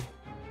channel,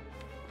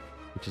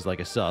 which is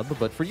like a sub,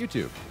 but for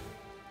YouTube.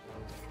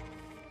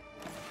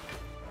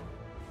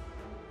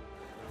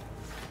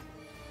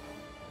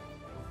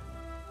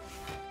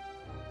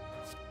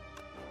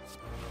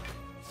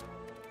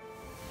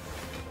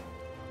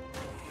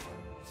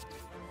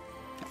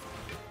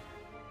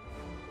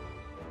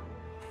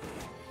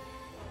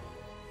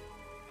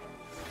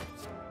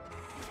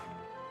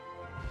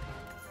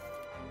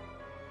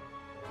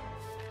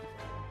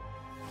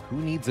 Who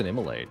needs an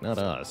immolate? Not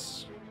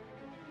us.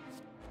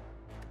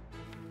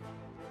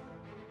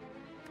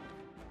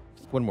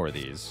 One more of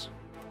these.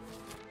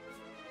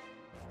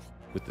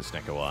 With the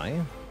Snecko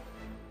Eye.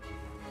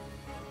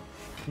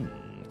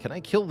 Can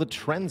I kill the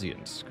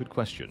Transient? Good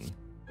question.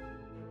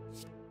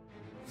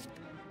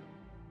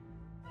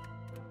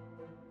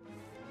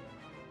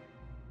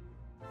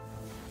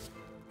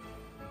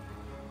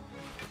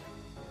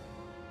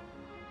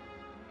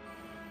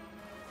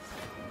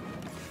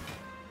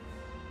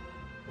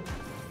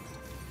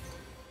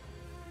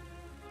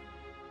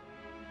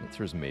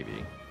 Answer is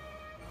maybe.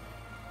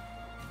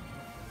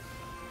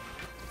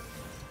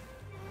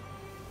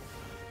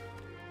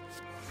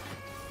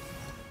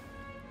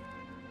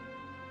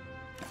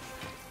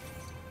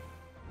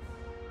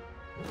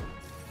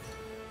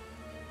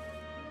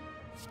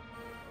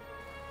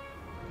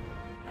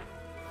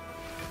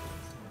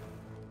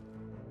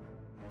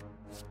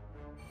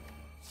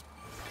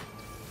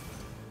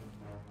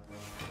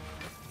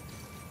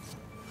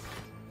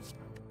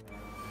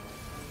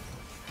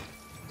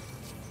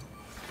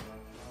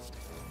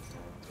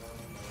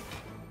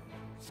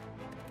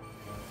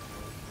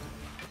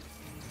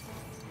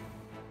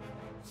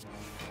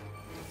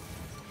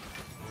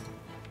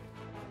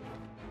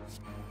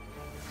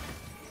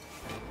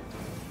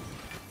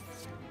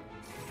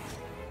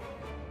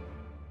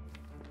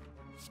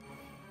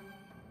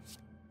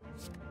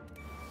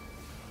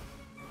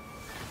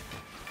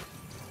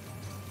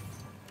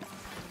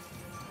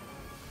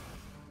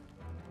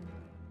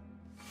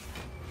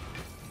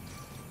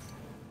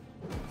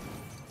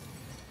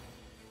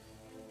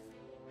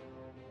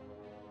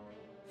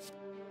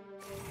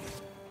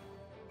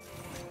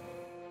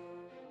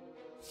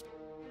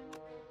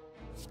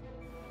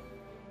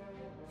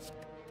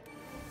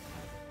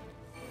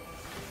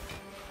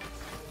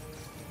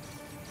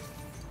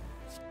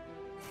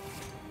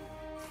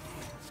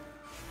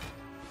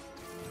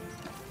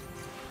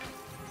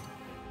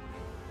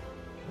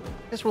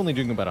 Guess we're only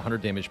doing about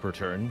 100 damage per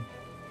turn.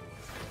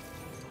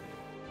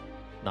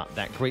 Not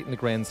that great in the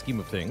grand scheme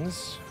of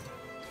things.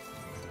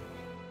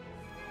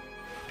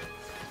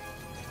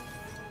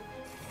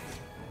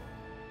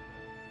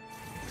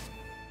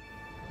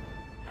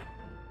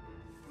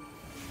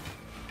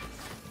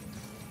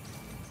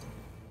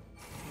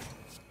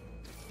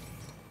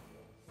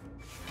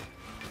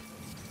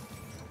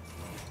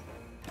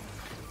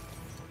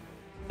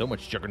 So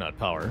much Juggernaut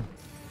power.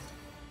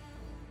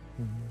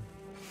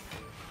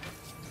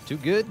 Too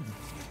good.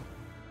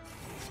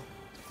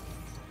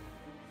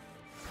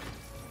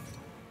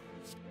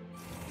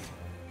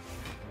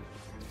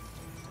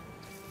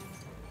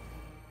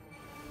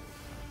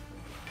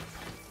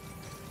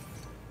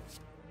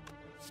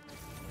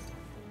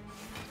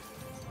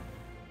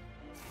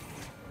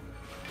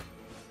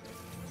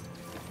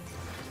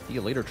 See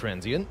you later,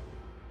 Transient.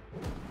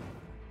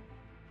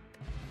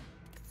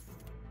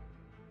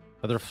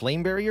 Another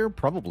Flame Barrier?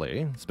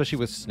 Probably. Especially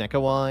with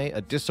Snecko Eye.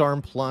 A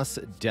Disarm Plus?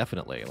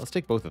 Definitely. Let's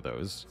take both of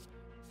those.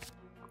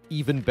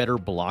 Even better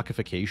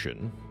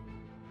blockification.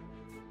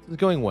 This is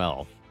going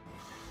well.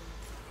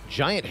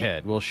 Giant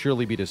Head will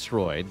surely be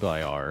destroyed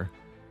by our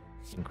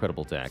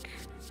incredible deck.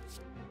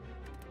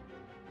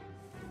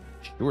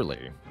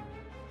 Surely.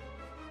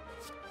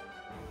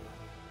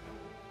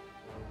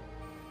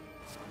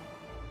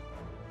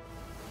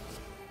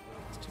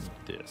 Let's do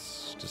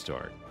this to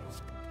start.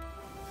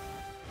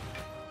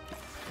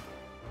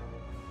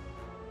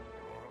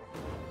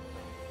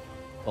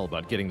 All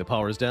about getting the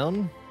powers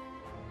down.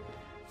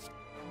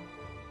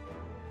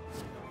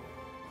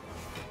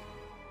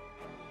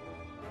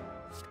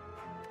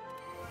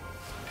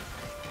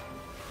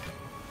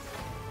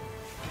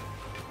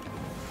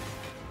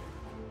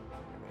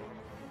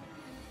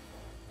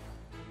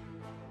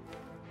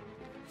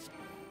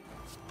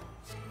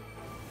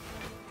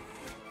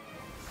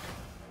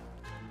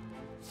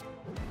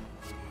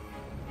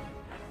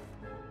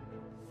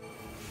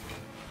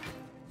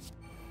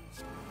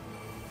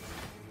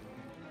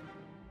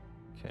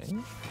 Okay.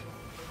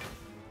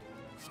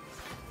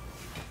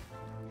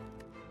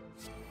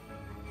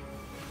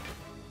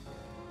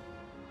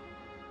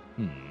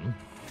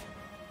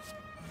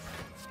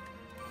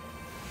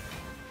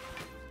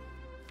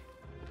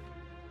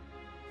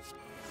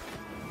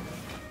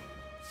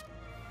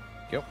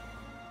 Go.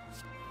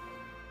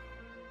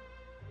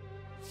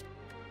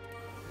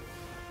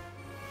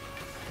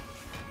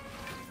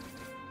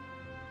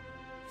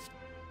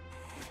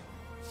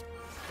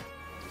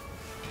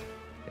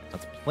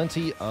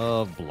 Plenty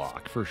of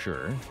block, for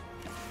sure.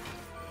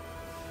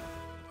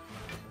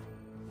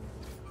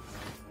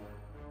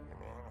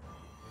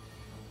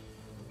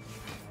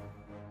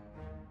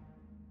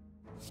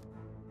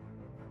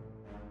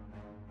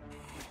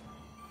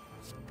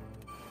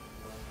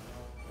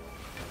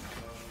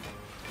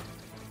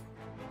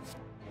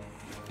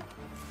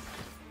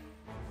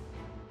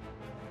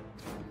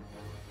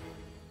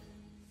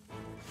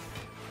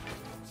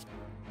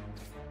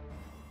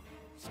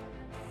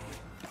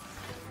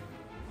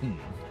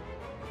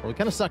 Well, we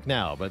kind of suck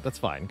now, but that's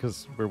fine,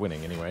 because we're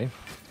winning anyway.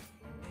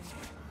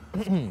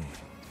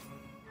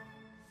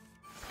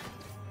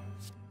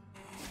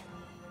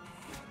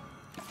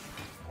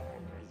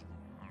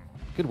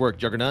 Good work,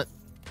 Juggernaut.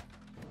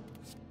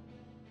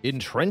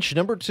 Entrench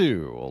number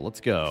 2. Well, let's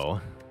go.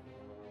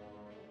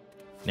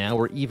 Now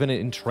we're even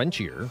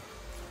entrenchier.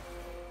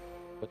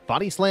 But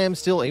Body Slam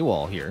still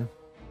AWOL here.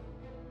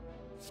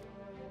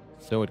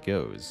 So it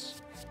goes.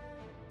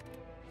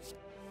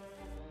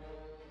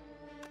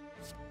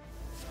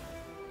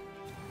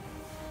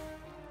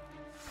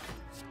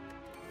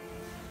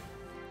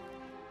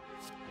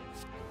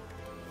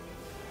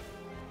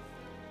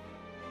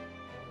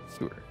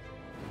 Sure.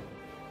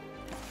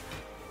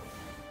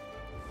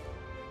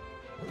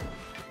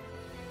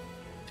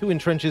 Two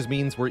entrenches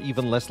means we're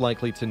even less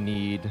likely to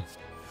need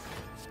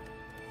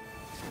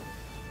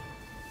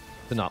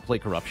to not play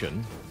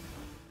Corruption.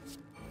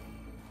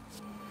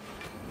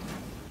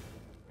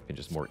 Can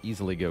just more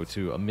easily go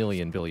to a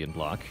million billion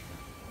block.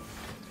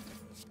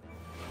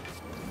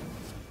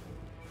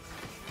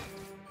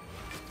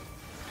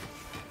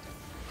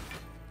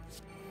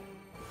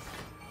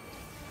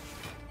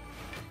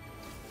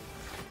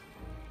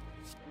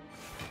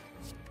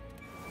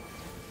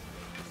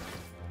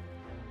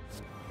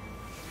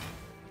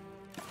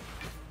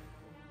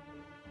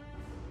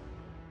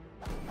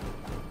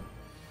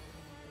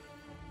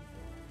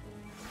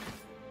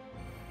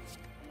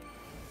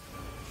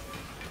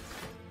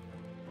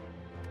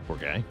 Poor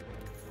guy.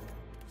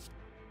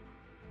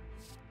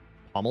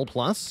 Pommel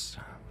Plus.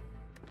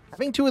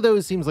 Having 2 of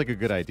those seems like a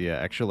good idea,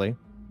 actually.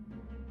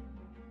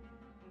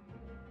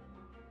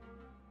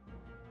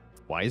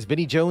 Why is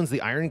Vinnie Jones the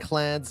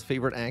Ironclad's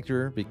favorite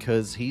actor?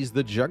 Because he's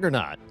the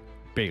Juggernaut,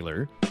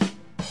 Baylor.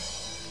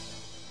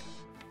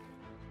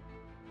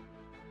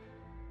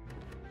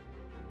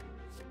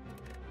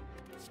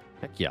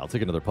 Heck yeah, I'll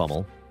take another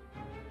Pommel.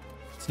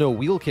 It's no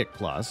Wheel Kick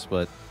Plus,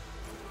 but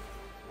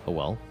oh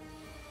well.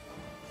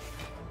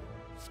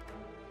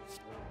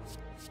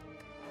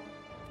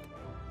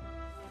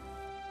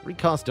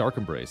 Recost Dark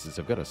Embraces.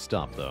 I've got to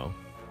stop, though.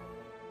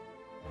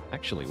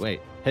 Actually, wait.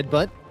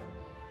 Headbutt?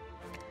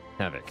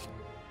 Havoc.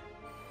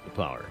 The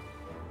power.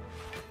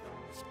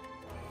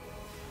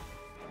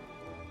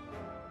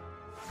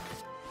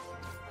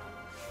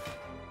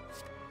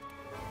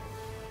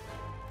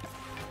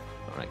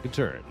 Alright, good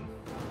turn.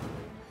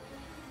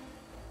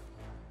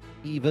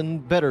 Even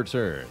better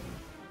turn.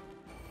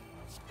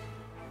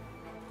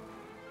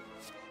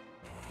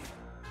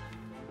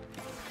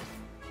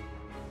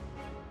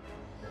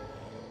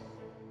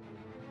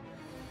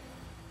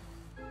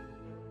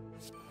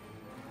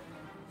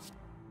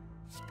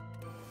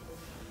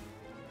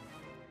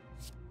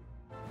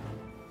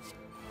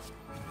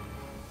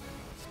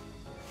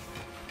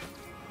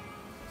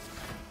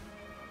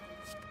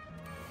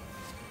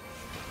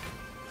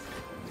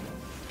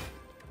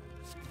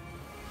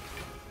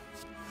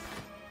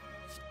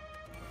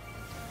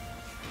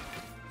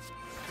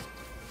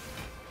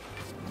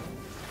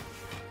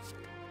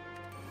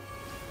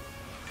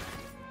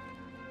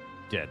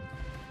 Dead.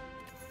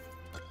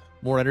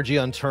 More energy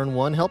on turn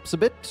 1 helps a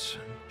bit.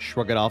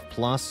 Shrug It Off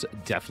Plus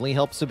definitely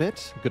helps a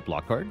bit. Good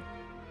block card.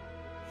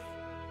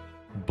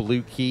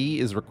 Blue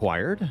Key is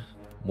required.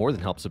 More than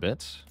helps a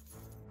bit.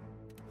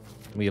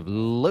 We have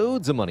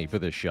loads of money for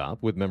this shop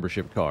with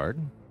membership card.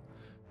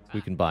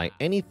 We can buy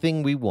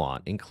anything we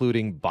want,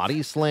 including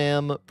Body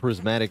Slam,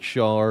 Prismatic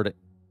Shard,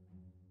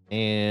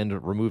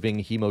 and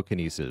removing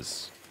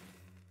Hemokinesis.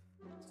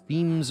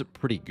 Seems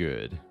pretty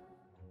good.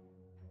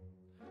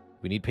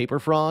 We need Paper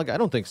Frog? I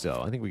don't think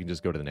so. I think we can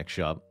just go to the next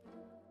shop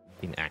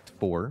in Act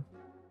 4.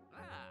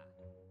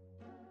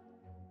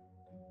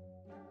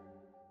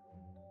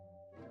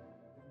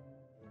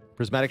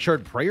 Prismatic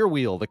Shard Prayer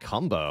Wheel, the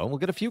combo. We'll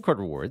get a few card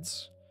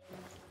rewards.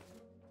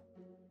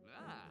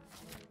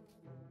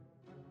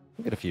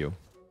 We'll get a few.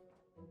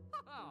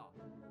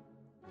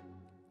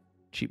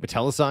 Cheap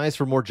Metallicize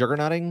for more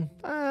Juggernauting?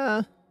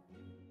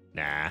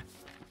 Nah.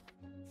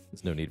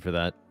 There's no need for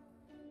that.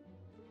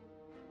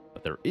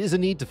 But there is a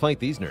need to fight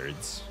these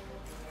nerds.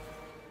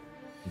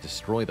 And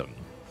destroy them.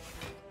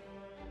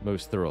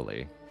 Most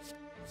thoroughly.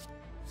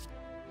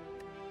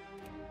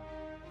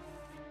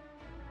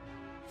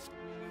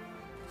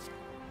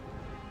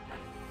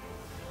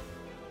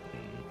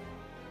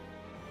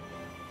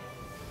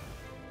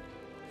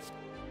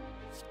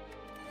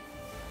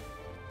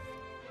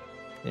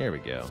 There we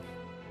go.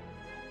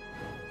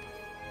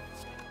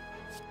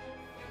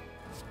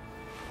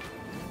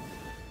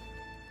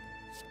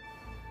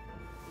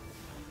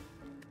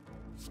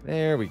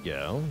 There we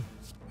go.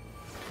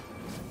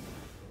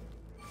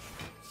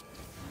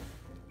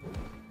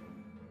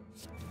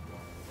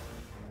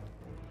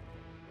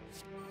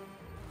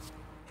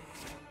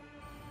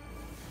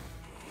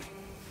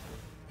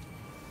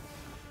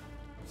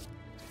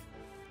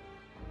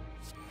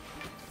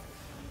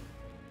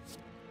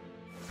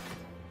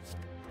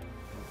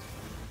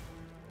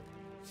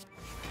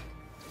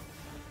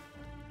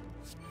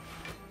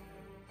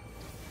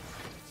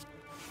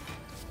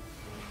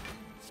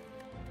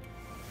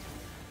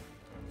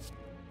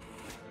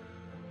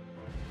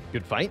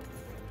 Good fight.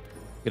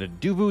 Get a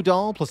Duvu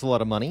doll plus a lot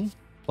of money.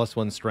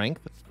 +1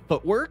 strength.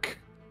 Footwork.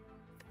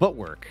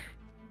 Footwork.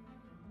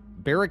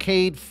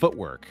 Barricade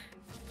footwork.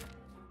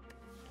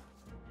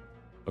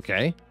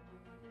 Okay.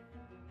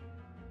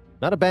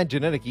 Not a bad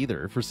genetic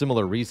either for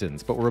similar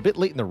reasons, but we're a bit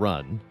late in the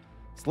run.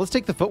 So let's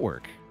take the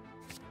footwork.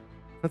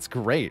 That's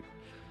great.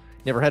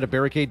 Never had a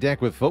barricade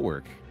deck with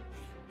footwork.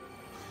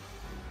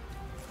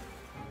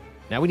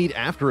 Now we need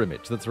after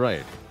image. That's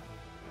right.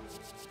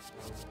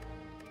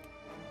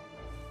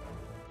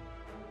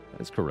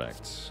 That is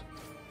correct.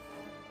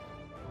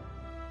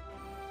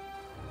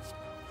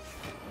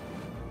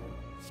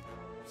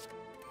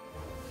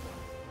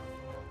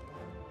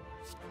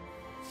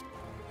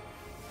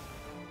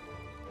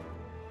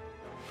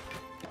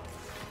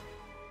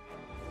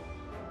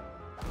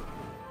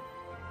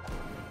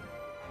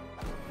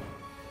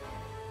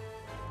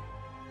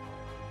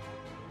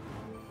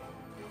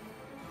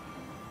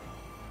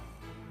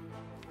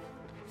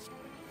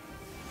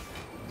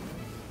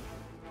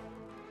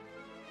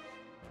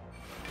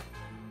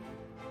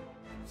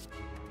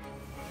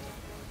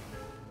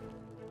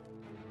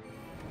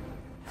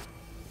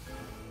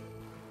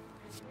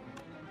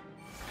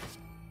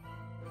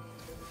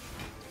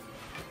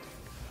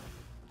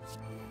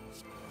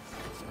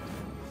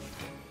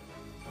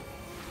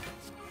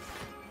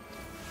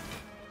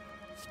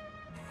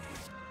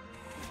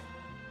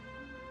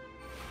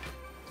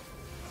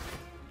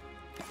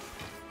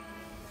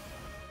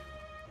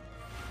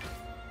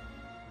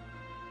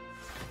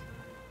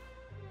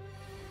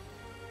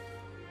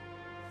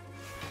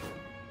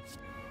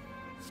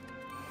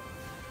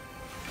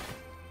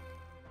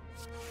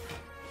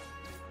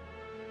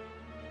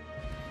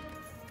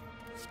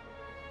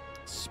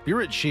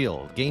 Spirit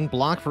Shield. Gain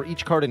block for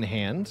each card in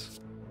hand.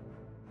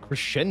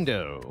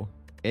 Crescendo.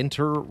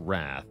 Enter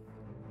Wrath.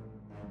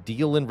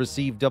 Deal and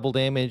receive double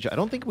damage. I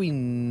don't think we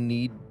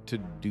need to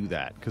do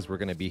that because we're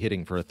going to be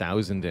hitting for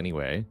 1,000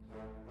 anyway.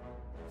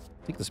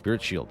 Take the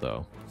Spirit Shield,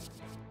 though.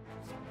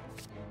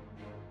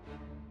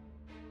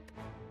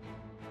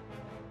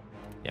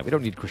 Yeah, we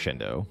don't need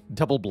Crescendo.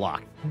 Double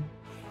block.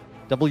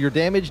 Double your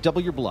damage,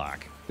 double your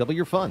block. Double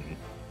your fun.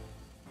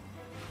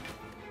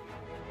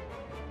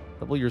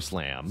 Double your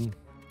slam.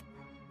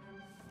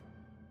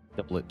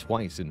 Double it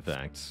twice, in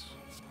fact.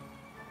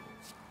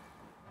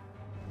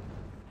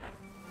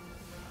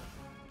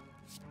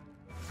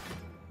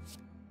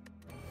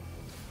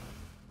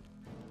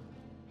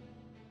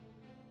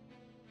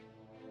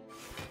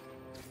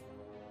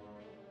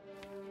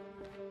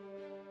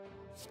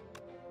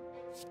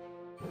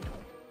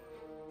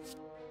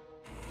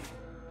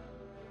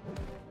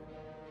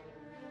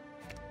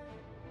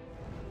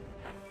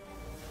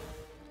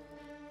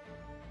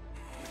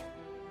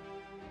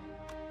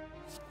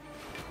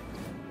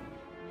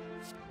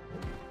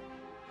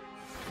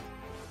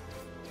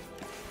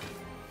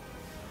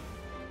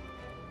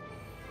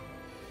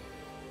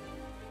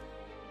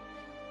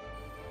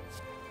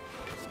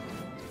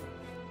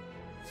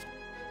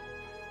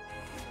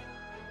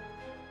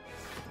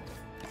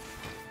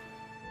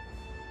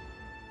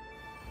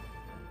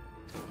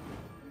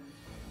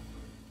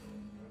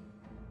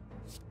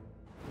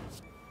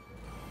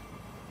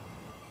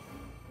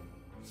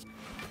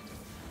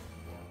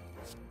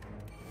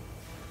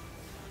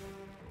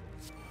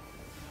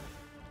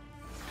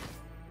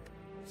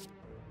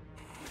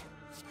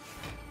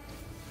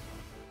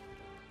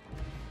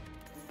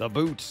 The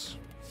boots.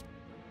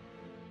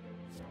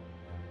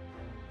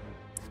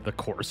 The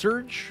Core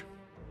Surge?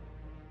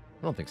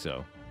 I don't think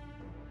so.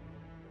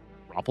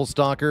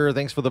 Roppelstalker,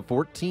 thanks for the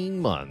 14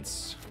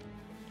 months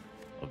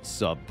of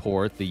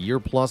support. The year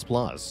plus.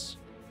 Plus.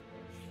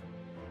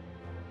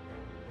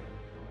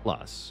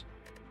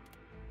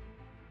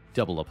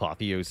 Double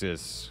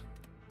Apotheosis.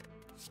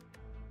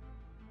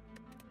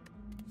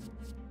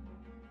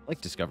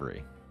 Like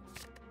Discovery.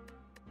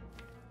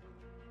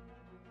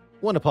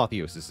 One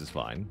Apotheosis is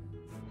fine.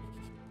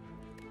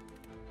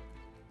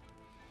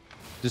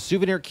 Does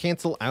Souvenir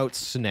cancel out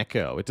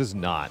Snecko? It does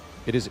not.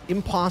 It is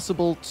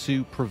impossible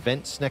to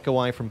prevent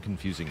Snecko Eye from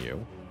confusing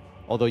you,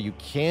 although you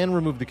can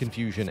remove the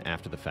confusion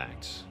after the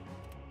fact.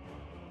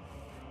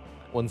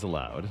 That one's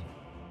allowed.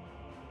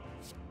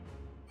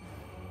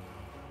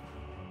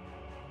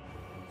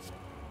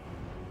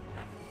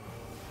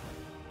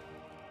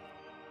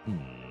 We'll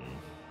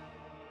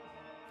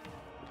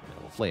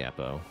play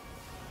Apo.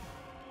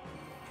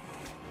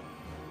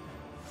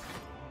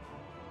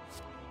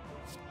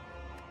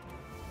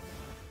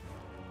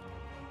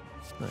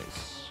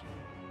 Nice.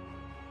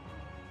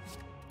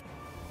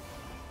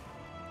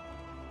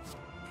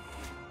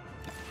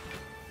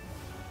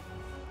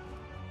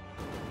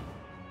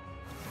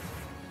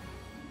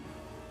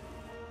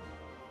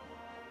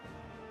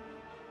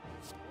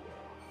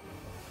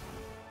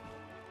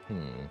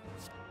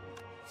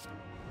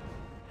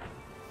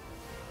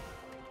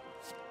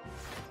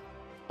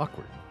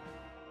 Awkward.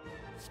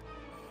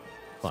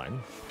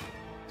 Fine.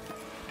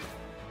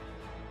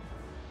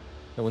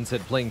 No one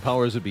said playing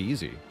powers would be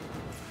easy.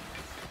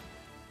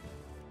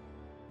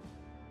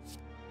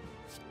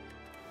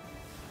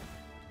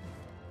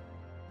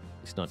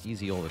 It's not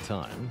easy all the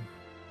time.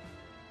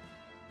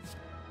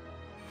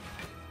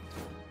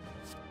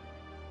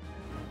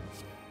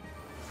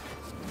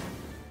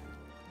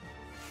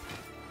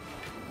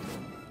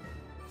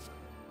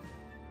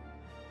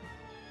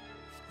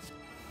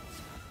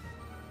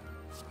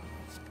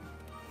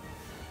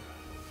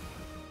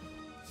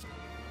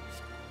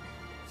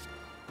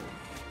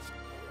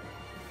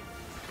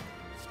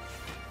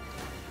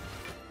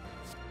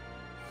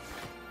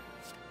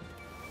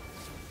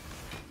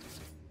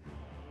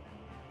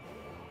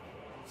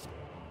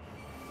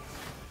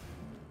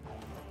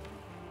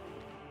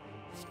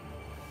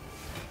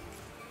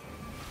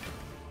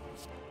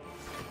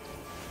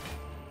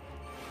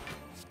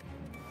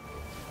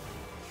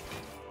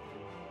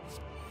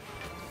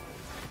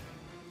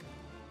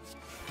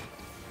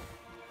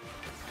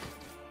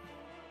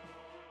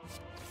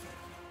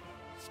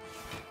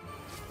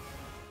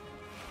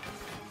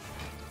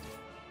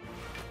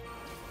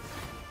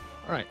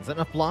 All right, is that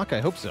enough block? I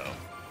hope so.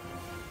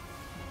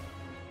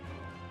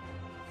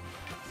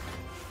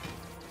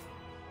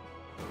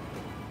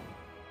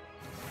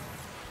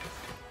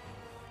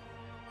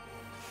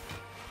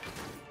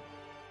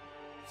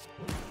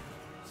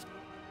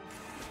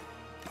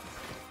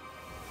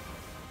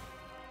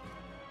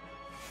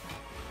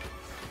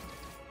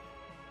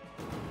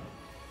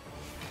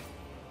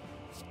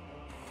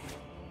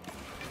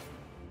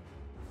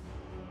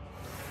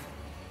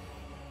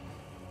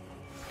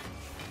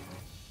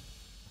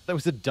 That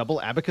was a double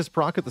abacus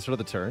proc at the start of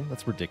the turn?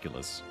 That's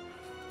ridiculous.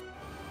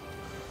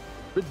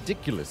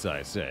 Ridiculous,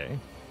 I say.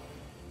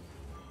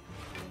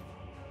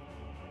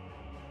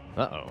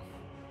 Uh-oh.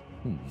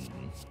 An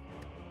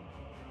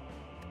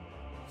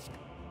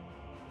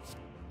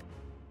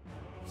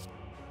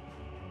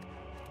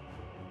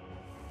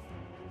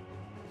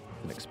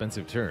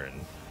expensive turn.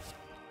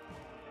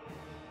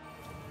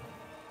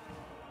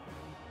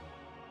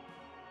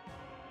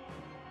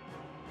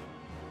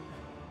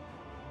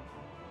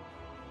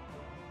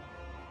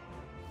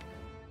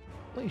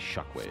 Play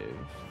Shockwave.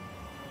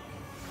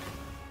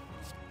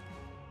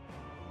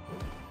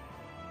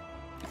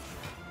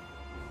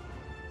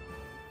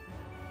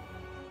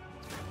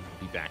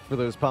 Be back for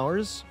those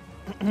powers.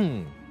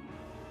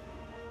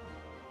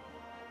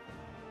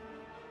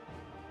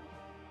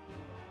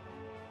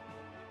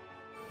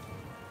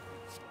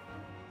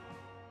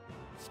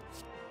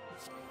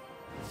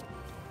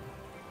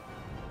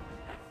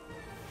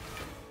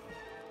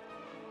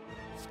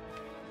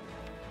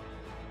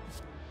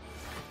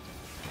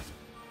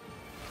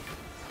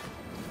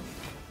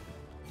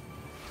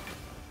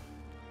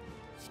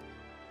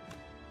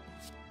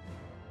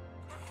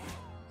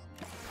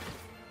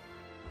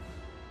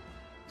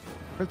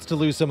 Hurts to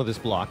lose some of this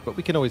block, but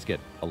we can always get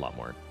a lot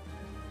more.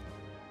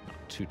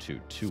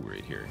 2/2/2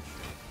 right here.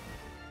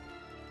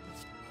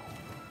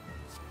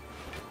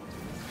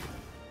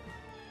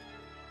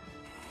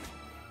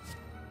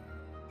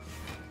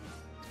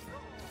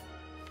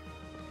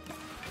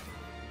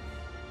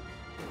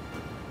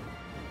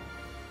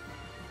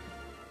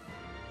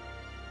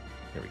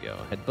 There we go.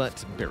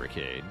 Headbutt,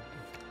 barricade.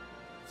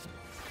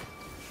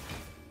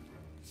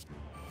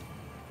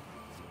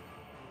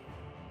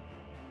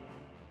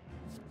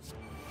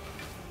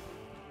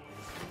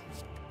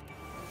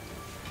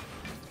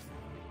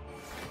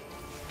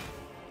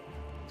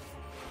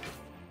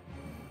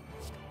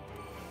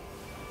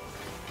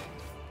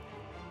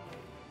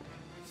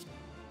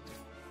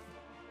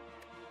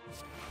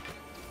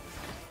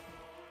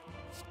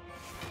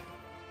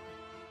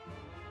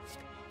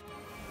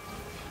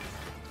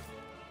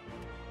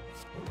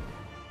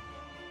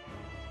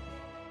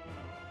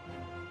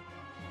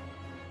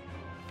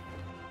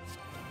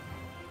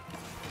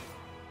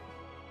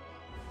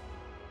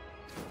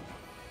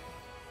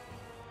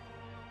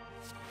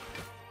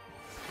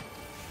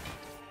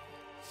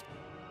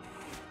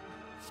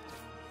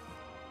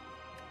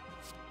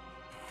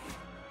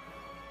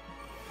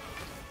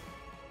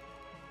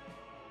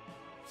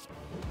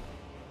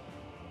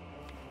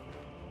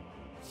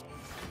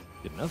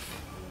 Good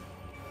enough.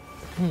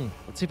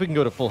 Let's see if we can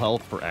go to full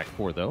health for Act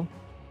 4, though.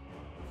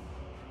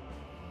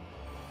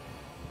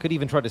 Could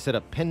even try to set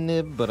up Pen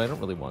Nib, but I don't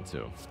really want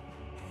to.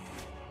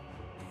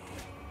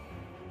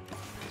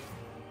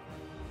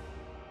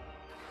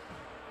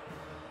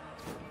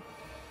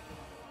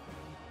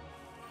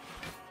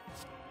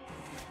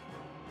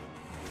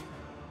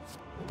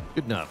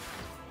 Good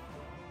enough.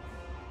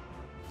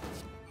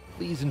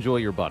 Please enjoy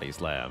your body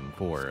slam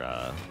for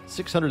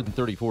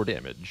 634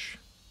 damage.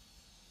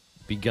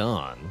 Be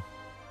gone.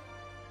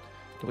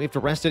 Do we have to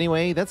rest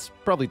anyway? That's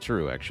probably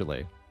true,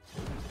 actually.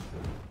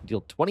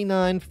 Deal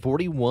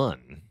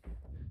 2941.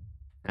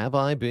 Have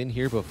I been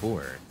here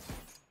before?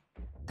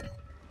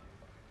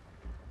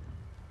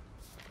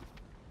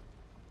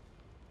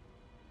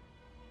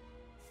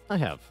 I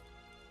have.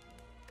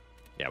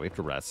 Yeah, we have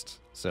to rest.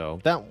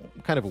 So that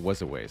kind of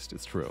was a waste.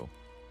 It's true.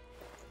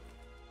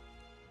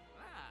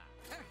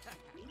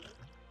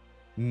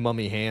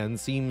 Mummy Hand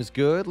seems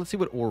good. Let's see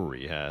what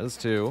Orrery has,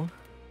 too.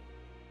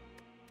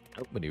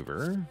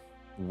 Outmaneuver.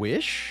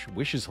 Wish?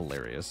 Wish is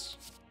hilarious.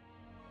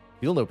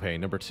 Feel no pain,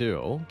 number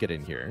 2. Get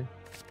in here.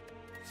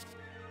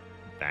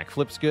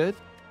 Backflip's good.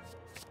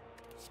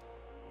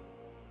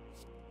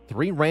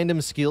 3 random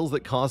skills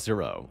that cost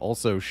 0.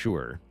 Also,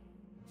 sure.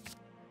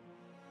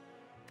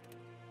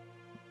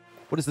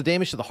 What does the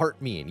damage to the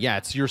heart mean? Yeah,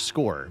 it's your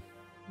score.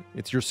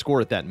 It's your score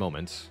at that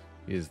moment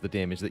is the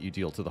damage that you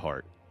deal to the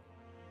heart.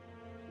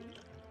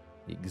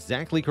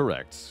 Exactly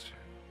correct.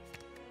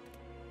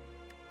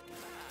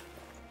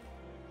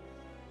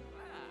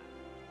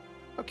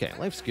 Okay,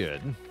 life's good.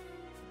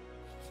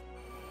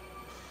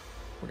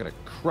 We're gonna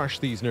crush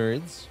these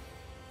nerds.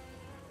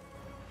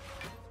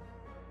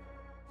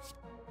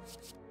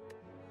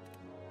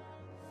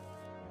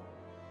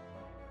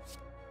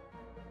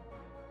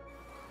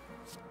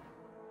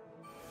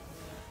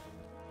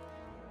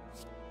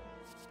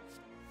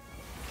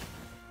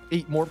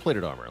 Eight more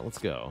plated armor. Let's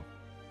go.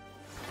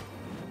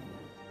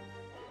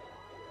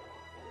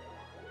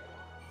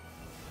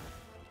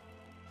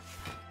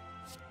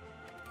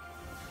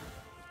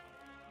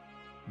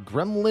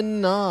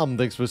 Gremlin Nom,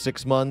 thanks for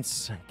 6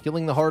 months.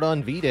 Killing the heart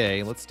on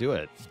V-Day. Let's do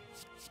it.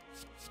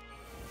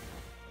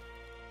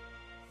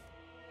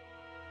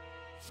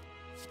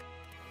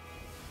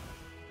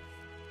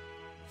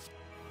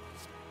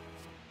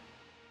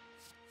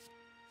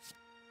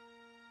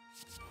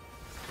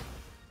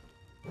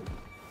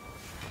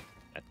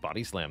 That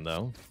body slam,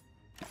 though.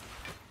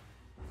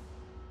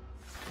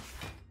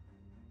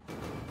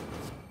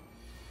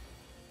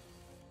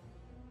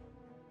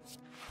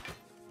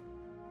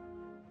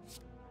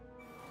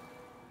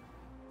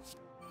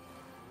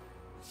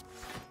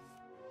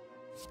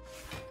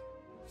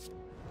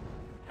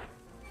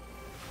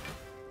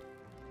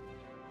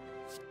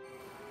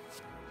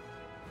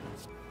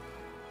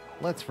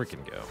 Let's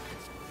freaking go.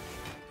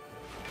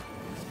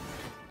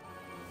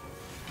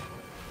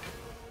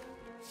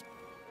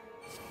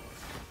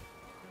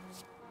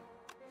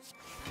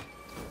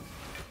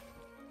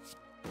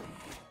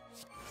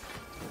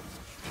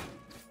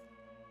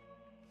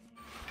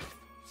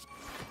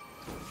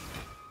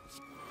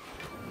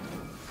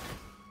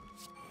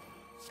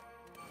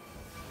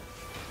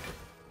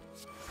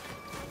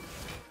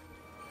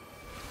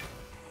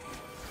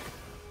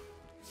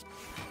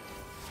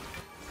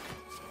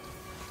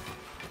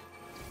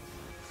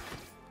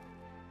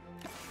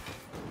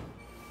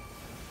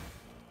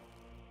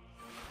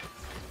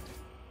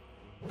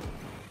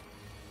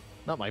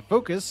 Not my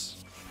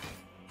focus.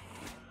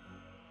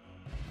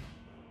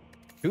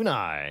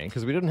 Kunai,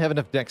 because we didn't have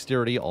enough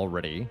dexterity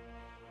already.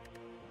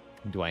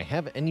 Do I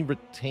have any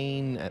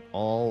retain at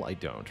all? I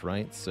don't,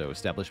 right? So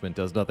establishment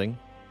does nothing.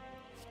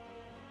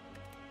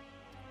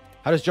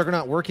 How does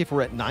Juggernaut work if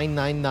we're at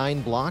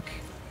 999 block?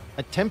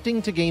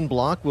 Attempting to gain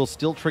block will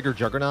still trigger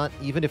Juggernaut,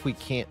 even if we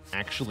can't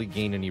actually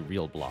gain any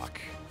real block.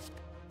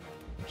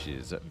 Which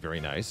is very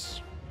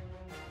nice.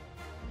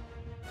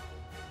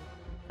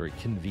 Very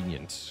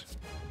convenient.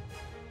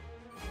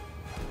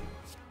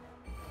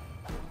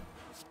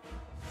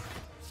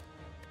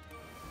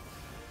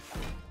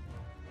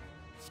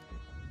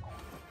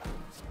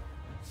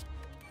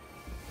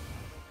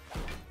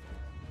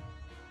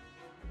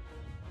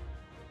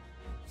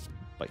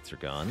 Bites are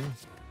gone.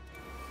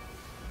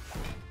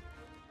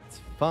 That's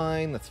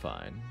fine, that's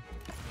fine.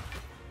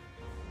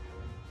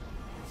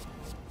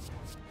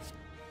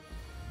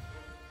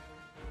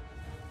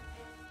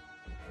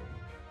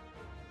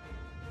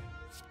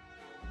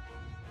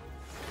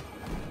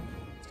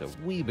 It's a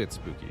wee bit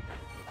spooky.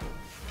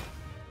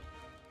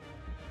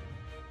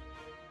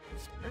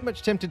 Very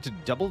much tempted to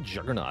double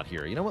Juggernaut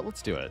here. You know what?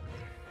 Let's do it.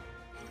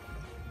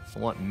 I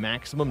want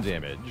maximum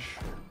damage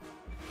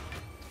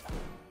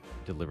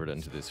delivered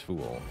unto this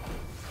fool.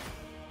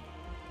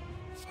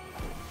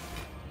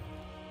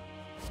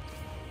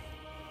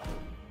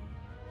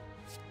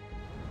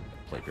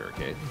 Play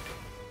barricade.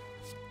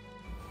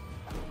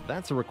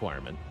 That's a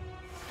requirement.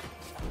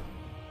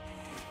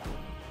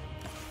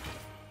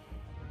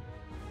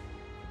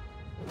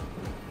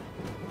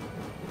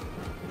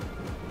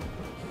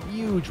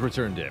 Huge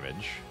return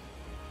damage.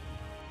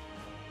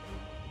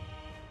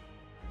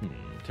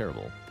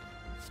 Terrible.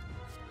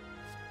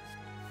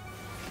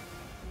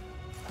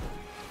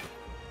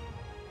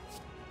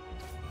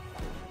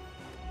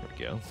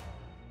 Go.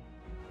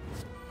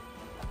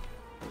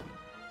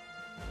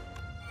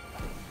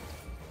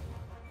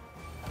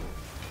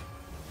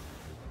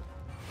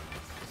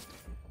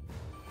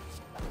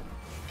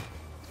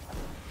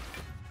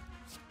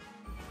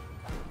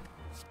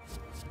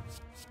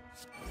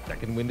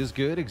 Second wind is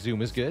good.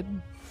 Exhume is good.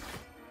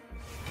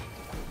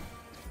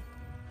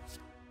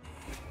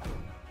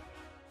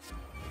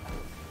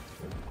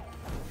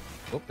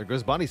 Oh, there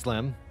goes Body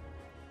Slam.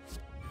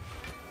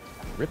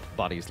 Rip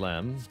Body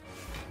Slam.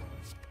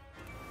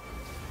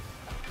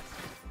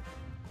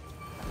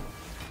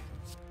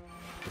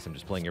 I'm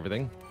just playing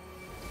everything.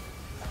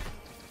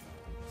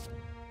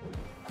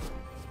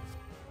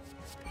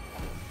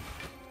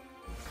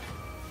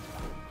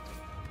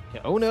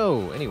 Oh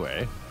no!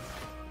 Anyway.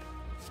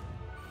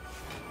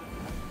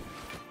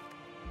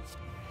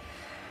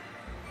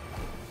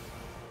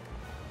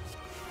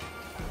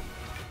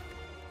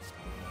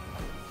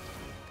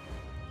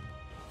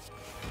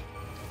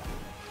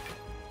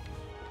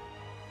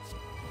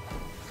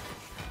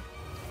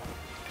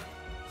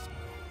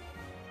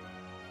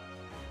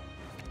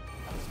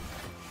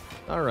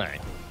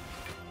 Alright.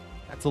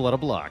 That's a lot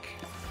of block.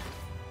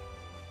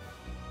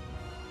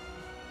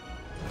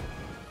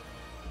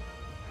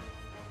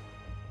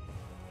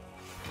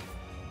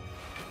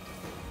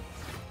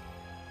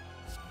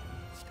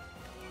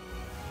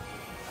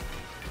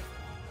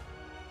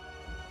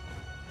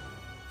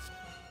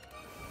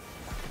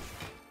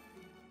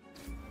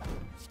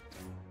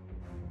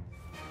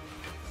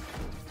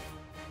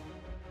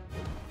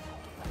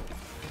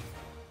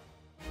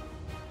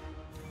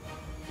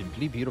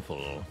 Simply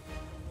beautiful.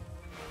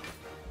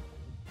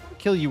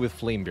 Kill you with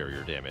flame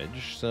barrier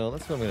damage, so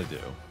that's what I'm gonna do.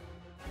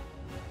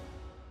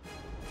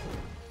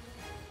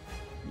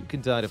 You can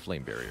die to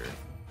flame barrier.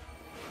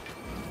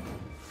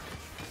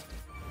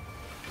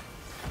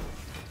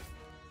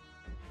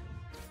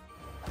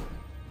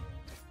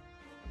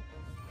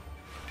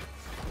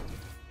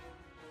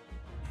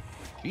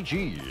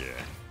 GG.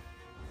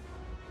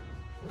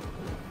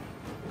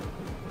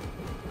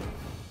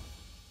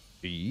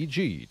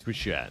 GG to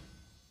chat.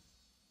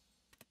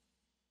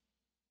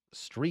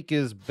 Streak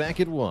is back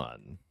at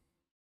 1.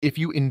 If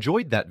you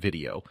enjoyed that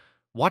video,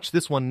 watch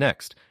this one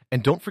next,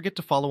 and don't forget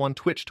to follow on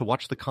Twitch to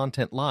watch the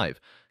content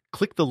live.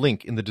 Click the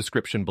link in the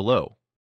description below.